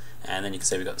weapons, and then you can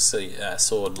see we've got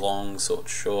sword long, sword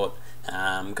short.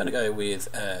 I'm going to go with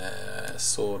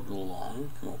sword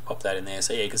long, and we'll pop that in there.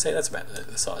 So yeah, you can see that's about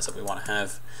the size that we want to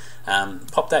have.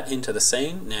 Pop that into the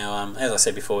scene. Now, as I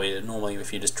said before, normally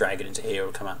if you just drag it into here,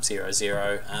 it'll come up 0,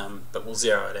 0, but we'll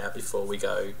zero it out before we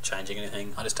go changing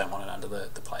anything. I just don't want it under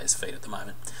the player's feet at the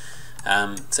moment.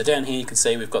 So down here you can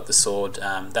see we've got the sword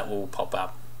that will pop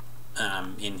up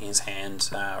in his hand,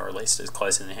 or at least as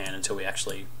close in the hand until we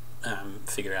actually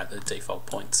figure out the default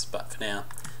points, but for now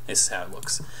this is how it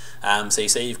looks. So you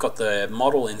see you've got the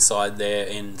model inside there,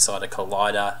 inside a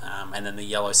collider, and then the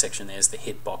yellow section there's the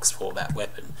hitbox for that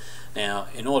weapon. Now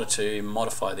in order to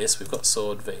modify this, we've got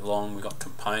sword v long, we've got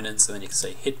components, and then you can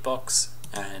see hitbox,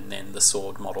 and then the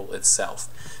sword model itself.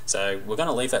 So we're going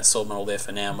to leave that sword model there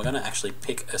for now, and we're going to actually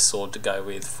pick a sword to go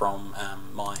with from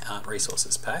my art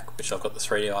resources pack, which I've got the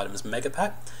 3D items mega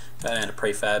pack. Go down to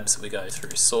prefabs, we go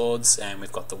through swords, and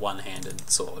we've got the one-handed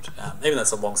sword. Even though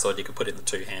it's a long sword, you could put in the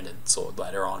two-handed sword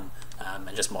later on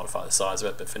and just modify the size of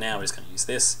it, but for now we're just going to use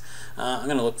this. I'm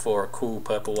going to look for a cool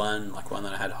purple one, like one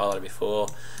that I had highlighted before.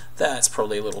 That's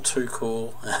probably a little too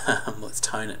cool. Let's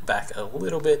tone it back a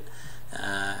little bit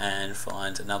and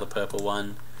find another purple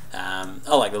one.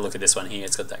 I like the look of this one here.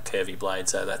 It's got that curvy blade,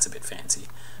 so that's a bit fancy.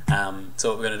 So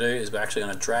what we're going to do is we're actually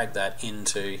going to drag that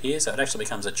into here, so it actually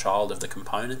becomes a child of the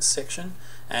components section,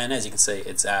 and as you can see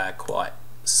it's quite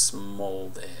small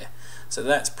there. So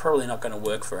that's probably not going to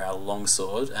work for our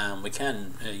longsword. We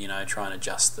can try and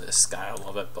adjust the scale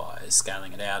of it by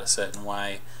scaling it out a certain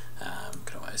way.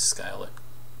 Can always scale it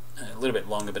a little bit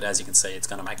longer, but as you can see it's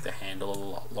going to make the handle a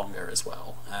lot longer as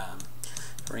well.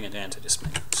 Bring it down to just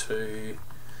maybe 2.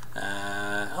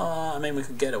 I mean, we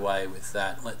could get away with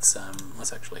that. Let's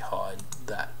actually hide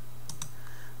that.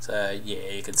 So yeah,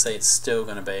 you can see it's still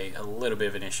going to be a little bit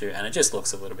of an issue, and it just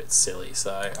looks a little bit silly.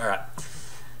 So alright,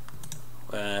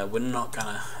 we're not going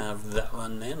to have that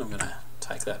one then. I'm going to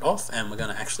take that off, and we're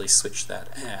going to actually switch that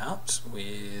out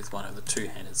with one of the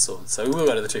two-handed swords. So we will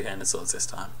go to the two-handed swords this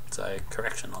time. So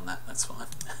correction on that, that's fine.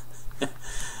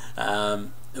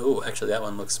 Oh, actually that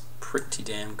one looks pretty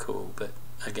damn cool, but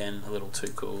again, a little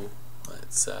too cool.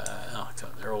 Let's, oh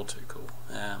god, they're all too cool.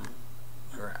 Where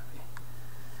are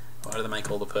we? Why do they make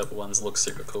all the purple ones look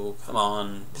super cool? Come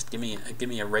on, just give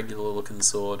me a regular looking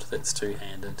sword that's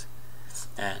two-handed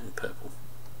and purple.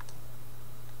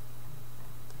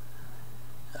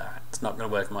 Alright, it's not going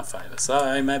to work in my favour.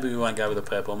 So maybe we won't go with the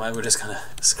purple. Maybe we're just going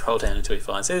to scroll down until we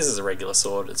find. See, this is a regular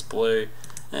sword. It's blue.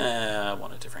 I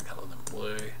want a different colour than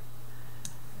blue.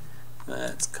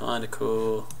 That's kind of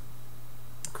cool.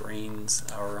 Green's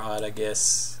alright, I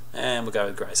guess. And we'll go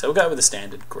with grey. So we'll go with the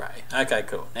standard grey. Okay,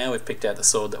 cool. Now we've picked out the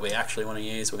sword that we actually want to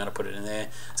use. We're going to put it in there.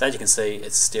 So as you can see,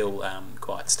 it's still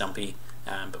quite stumpy,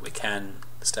 but we can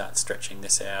start stretching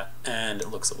this out, and it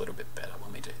looks a little bit better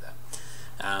when we do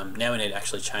that. Now we need to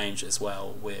actually change as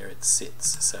well where it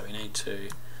sits. So we need to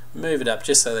move it up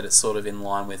just so that it's sort of in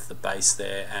line with the base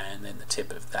there, and then the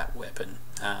tip of that weapon.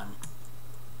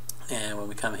 And when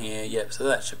we come here, yep, so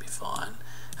that should be fine.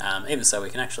 Even so,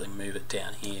 we can actually move it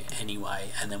down here anyway,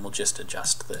 and then we'll just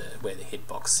adjust where the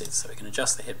hitbox sits. So we can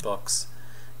adjust the hitbox,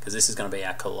 because this is going to be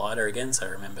our collider again, so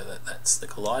remember that that's the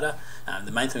collider.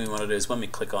 The main thing we want to do is when we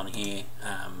click on here,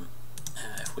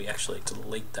 if we actually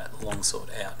delete that longsword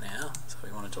out now, so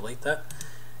we want to delete that.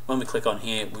 When we click on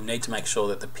here, we need to make sure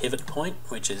that the pivot point,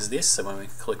 which is this, so when we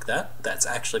click that, that's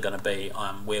actually going to be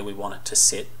where we want it to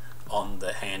sit on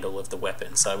the handle of the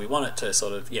weapon. So we want it to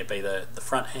sort of, yeah, be the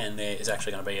front hand there is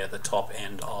actually going to be at the top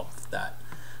end of that.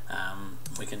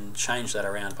 We can change that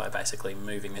around by basically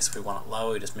moving this. If we want it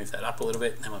lower, we just move that up a little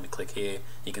bit, and then when we click here,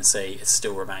 you can see it's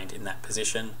still remained in that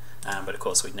position, but of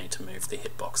course we need to move the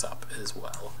hitbox up as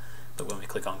well. But when we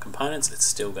click on components, it's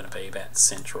still going to be about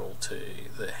central to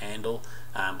the handle.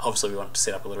 Obviously we want it to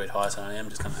set up a little bit higher, so I am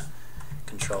just going to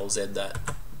Control Z that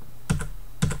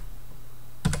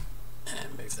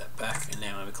and move that back, and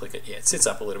now when we click it, yeah, it sits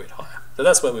up a little bit higher. So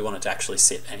that's where we want it to actually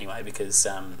sit anyway, because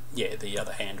yeah, the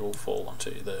other hand will fall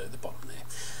onto the bottom there.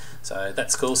 So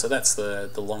that's cool. So that's the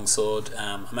long sword.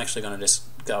 I'm actually going to just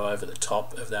go over the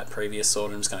top of that previous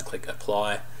sword. I'm just going to click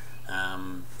apply.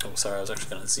 Oh, sorry, I was actually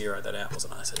going to zero that out,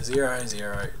 wasn't I? So 0,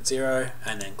 0, 0,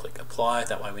 and then click apply.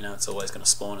 That way we know it's always going to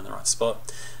spawn in the right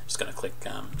spot. Just going to click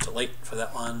delete for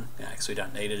that one, because we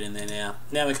don't need it in there now.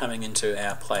 Now we're coming into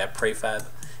our player prefab,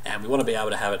 and we want to be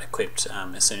able to have it equipped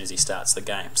as soon as he starts the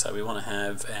game. So we want to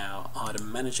have our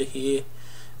item manager here.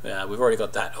 We've already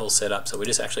got that all set up, so we're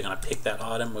just actually going to pick that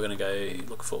item. We're going to go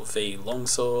look for V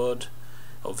longsword,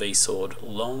 or V sword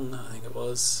long, I think it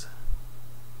was.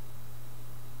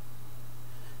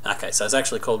 Okay, so it's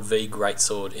actually called V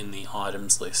Greatsword in the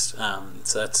items list.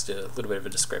 So that's a little bit of a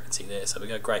discrepancy there. So we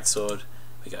go Greatsword,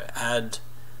 we go add.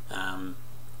 I'm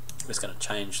just going to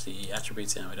change the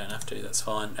attributes now. We don't have to. That's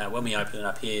fine. When we open it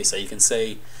up here, so you can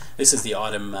see this is the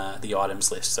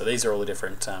items list. So these are all the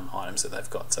different items that they've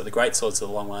got. So the Greatsword's the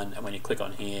long one, and when you click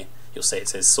on here, you'll see it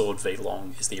says Sword V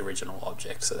Long is the original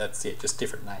object. So that's it, just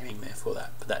different naming there for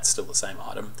that, but that's still the same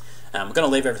item. We're going to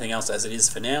leave everything else as it is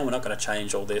for now. We're not going to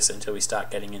change all this until we start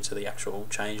getting into the actual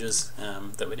changes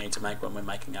that we need to make when we're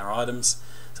making our items.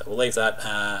 So we'll leave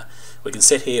that. We can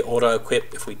set here auto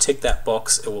equip. If we tick that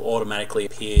box, it will automatically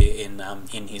appear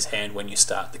in his hand when you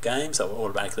start the game. So it will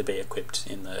automatically be equipped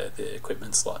in the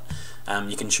equipment slot.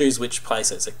 You can choose which place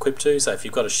it's equipped to. So if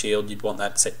you've got a shield, you'd want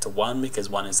that set to 1 because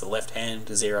 1 is the left hand,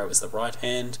 0 is the right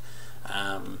hand.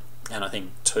 And I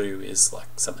think 2 is like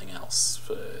something else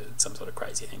for some sort of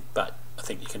crazy thing, but I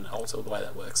think you can alter the way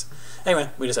that works. Anyway,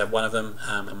 we just have one of them,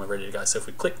 and we're ready to go. So if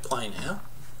we click play now,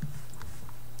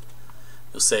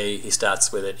 you'll see he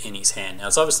starts with it in his hand. Now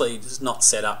it's obviously not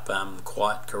set up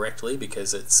quite correctly,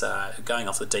 because it's going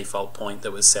off the default point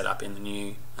that was set up in the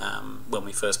new when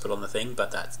we first put on the thing,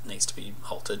 but that needs to be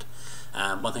altered.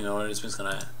 One thing I want to do is we're just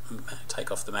going to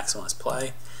take off the maximize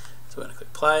play. So we're going to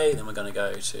click play, then we're going to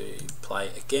go to play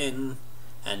again,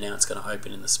 and now it's going to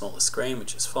open in the smaller screen,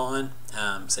 which is fine.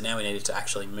 So now we need it to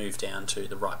actually move down to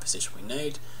the right position we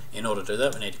need. In order to do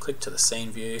that, we need to click to the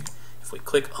scene view. If we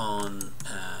click on,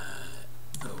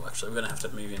 oh, actually we're going to have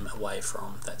to move him away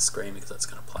from that screen because that's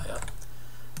going to play up.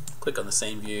 Click on the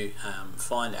scene view,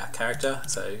 find our character.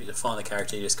 So to find the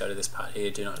character, you just go to this part here,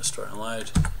 do not destroy and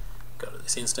load. Go to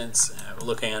this instance, we're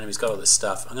looking at him, he's got all this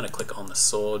stuff. I'm going to click on the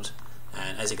sword.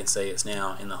 And as you can see, it's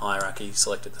now in the hierarchy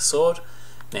selected the sword.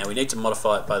 Now we need to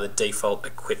modify it by the default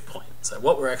equip point. So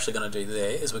what we're actually going to do there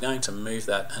is we're going to move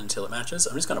that until it matches.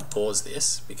 I'm just going to pause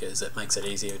this because it makes it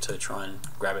easier to try and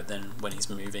grab it than when he's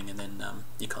moving, and then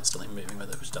you're constantly moving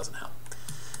with it, which doesn't help.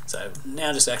 So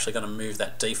now just actually going to move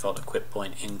that default equip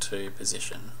point into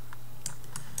position.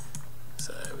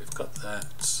 So we've got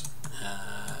that.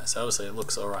 So obviously it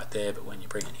looks alright there, but when you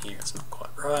bring it here, it's not quite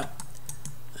right.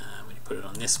 Put it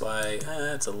on this way,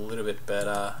 it's a little bit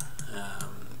better.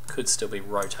 Could still be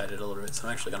rotated a little bit, so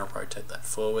I'm actually going to rotate that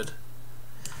forward.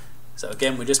 So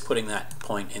again, we're just putting that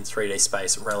point in 3D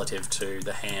space relative to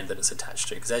the hand that it's attached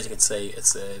to, because as you can see,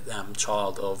 it's the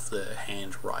child of the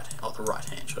hand right, or the right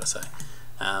hand, should I say.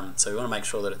 So we want to make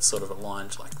sure that it's sort of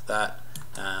aligned like that.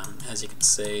 As you can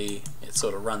see, it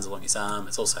sort of runs along his arm.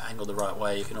 It's also angled the right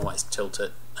way. You can always tilt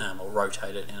it or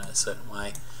rotate it in a certain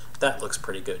way. That looks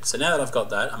pretty good. So now that I've got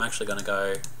that, I'm actually going to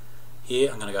go here.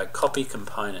 I'm going to go copy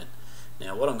component.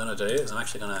 Now what I'm going to do is I'm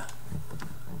actually going to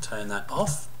turn that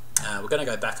off. We're going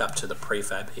to go back up to the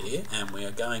prefab here, and we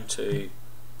are going to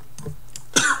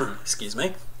excuse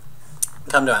me,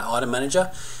 come to our item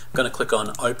manager. I'm going to click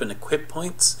on open equip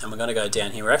points, and we're going to go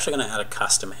down here. We're actually going to add a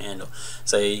custom handle.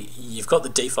 So you've got the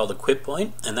default equip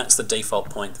point, and that's the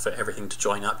default point for everything to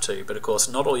join up to, but of course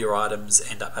not all your items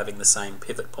end up having the same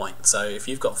pivot point. So if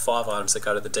you've got 5 items that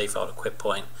go to the default equip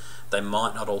point, they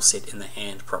might not all sit in the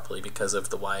hand properly because of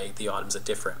the way the items are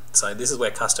different. So this is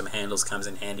where custom handles comes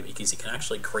in handy, because you can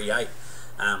actually create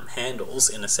handles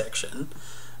in a section,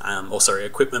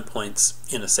 equipment points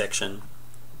in a section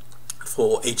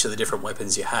for each of the different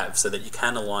weapons you have, so that you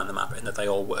can align them up and that they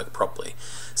all work properly.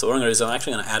 So what I'm going to do is I'm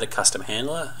actually going to add a custom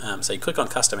handler. So you click on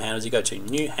custom handlers, you go to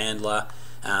new handler.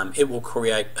 It will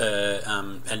create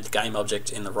a game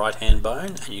object in the right hand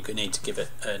bone, and you need to give it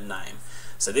a name.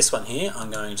 So this one here, I'm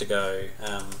going to go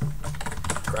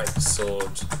Great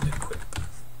Sword Equip.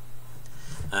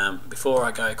 Before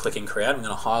I go clicking create, I'm going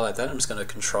to highlight that. I'm just going to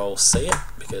Control C it,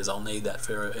 because I'll need that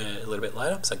for a little bit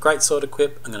later. So Great Sword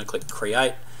Equip, I'm going to click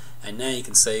create, and now you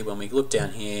can see when we look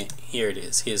down here, here it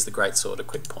is. Here's the Great Sword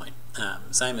Equip point.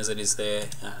 Same as it is there,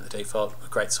 the default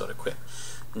Great Sword Equip.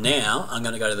 Now I'm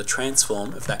going to go to the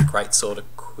transform of that Great Sword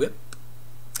Equip.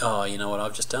 Oh, you know what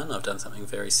I've just done? I've done something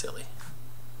very silly.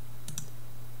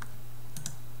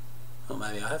 Or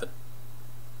maybe I haven't.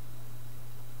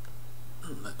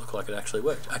 That looked like it actually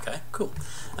worked. Okay, cool.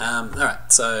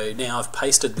 Alright, so now I've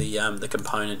pasted the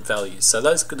component values. So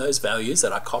those values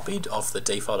that I copied off the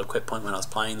default equip point when I was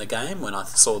playing the game, when I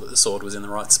saw that the sword was in the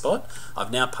right spot,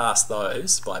 I've now passed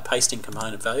those by pasting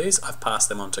component values. I've passed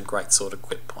them onto Great Sword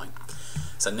Equip point.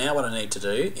 So now what I need to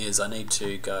do is I need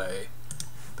to go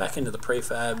back into the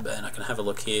prefab, and I can have a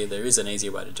look here. There is an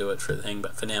easier way to do it for the thing,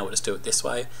 but for now we'll just do it this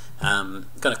way. I'm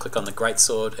going to click on the Great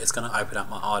Sword. It's going to open up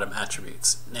my item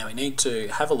attributes. Now we need to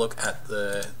have a look at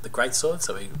the Great Sword.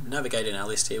 So we navigate in our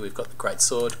list here. We've got the Great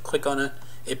Sword. Click on it.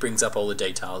 It brings up all the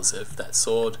details of that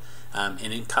sword. And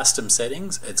in custom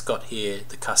settings, it's got here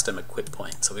the custom equip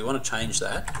point. So we want to change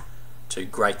that to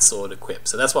Great Sword Equip.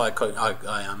 So that's why I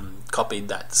copied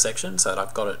that section, so that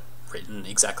I've got it written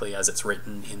exactly as it's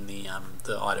written in the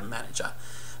item manager.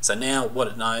 So now what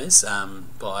it knows,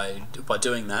 by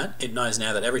doing that, it knows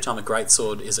now that every time a Great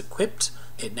Sword is equipped,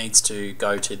 it needs to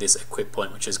go to this equip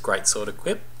point, which is Great Sword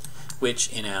Equip,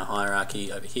 which in our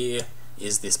hierarchy over here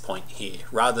is this point here.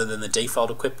 Rather than the default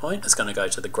equip point, it's going to go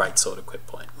to the Great Sword Equip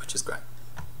point, which is great.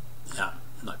 No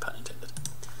pun intended.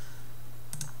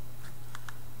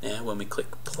 Now when we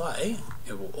click play,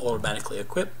 it will automatically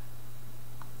equip,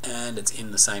 and it's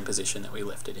in the same position that we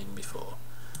left it in before.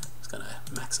 Just going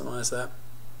to maximize that,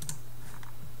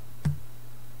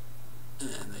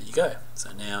 and there you go.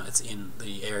 So now it's in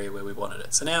the area where we wanted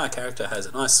it. So now our character has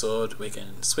a nice sword. We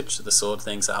can switch to the sword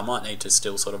thing, so I might need to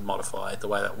still sort of modify the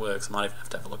way that works. I might even have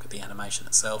to have a look at the animation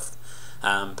itself,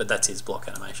 but that's his block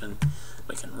animation.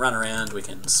 We can run around, we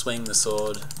can swing the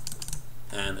sword,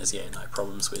 and there's no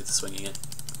problems with swinging it.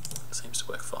 It seems to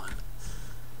work fine.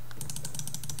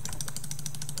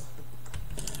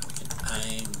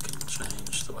 Aim, we can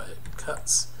change the way it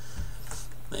cuts.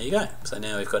 There you go. So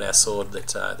now we've got our sword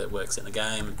that works in the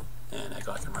game, and our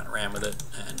guy can run around with it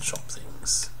and chop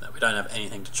things. We don't have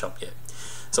anything to chop yet.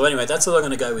 So anyway, that's all I'm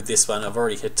going to go with this one. I've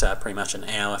already hit pretty much an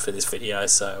hour for this video,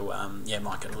 so yeah,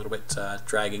 might get a little bit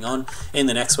dragging on. In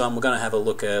the next one, we're going to have a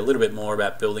look a little bit more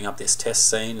about building up this test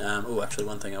scene. Actually,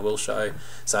 one thing I will show.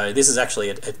 So this is actually,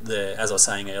 as I was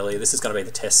saying earlier, this is going to be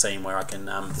the test scene where I can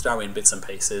throw in bits and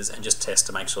pieces and just test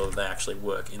to make sure that they actually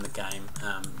work in the game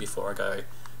before I go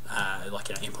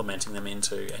implementing them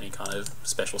into any kind of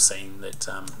special scene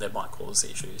that might cause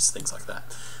issues, things like that.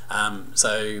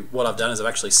 So what I've done is I've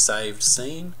actually saved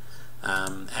scene,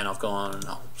 and I've gone,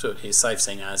 I'll do it here, save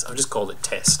scene as, I've just called it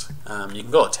test. You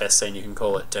can call it test scene, you can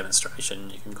call it demonstration,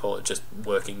 you can call it just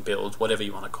working build, whatever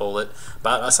you want to call it,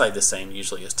 but I save the scene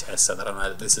usually as test so that I know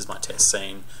that this is my test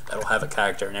scene. That'll have a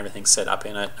character and everything set up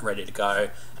in it, ready to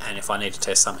go, and if I need to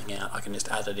test something out, I can just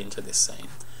add it into this scene.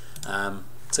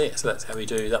 So yeah, so that's how we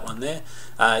do that one there.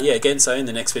 Again, so in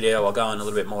the next video I'll go on a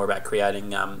little bit more about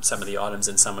creating some of the items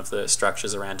and some of the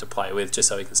structures around to play with, just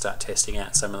so we can start testing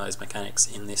out some of those mechanics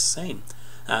in this scene.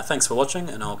 Thanks for watching,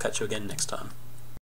 and I'll catch you again next time.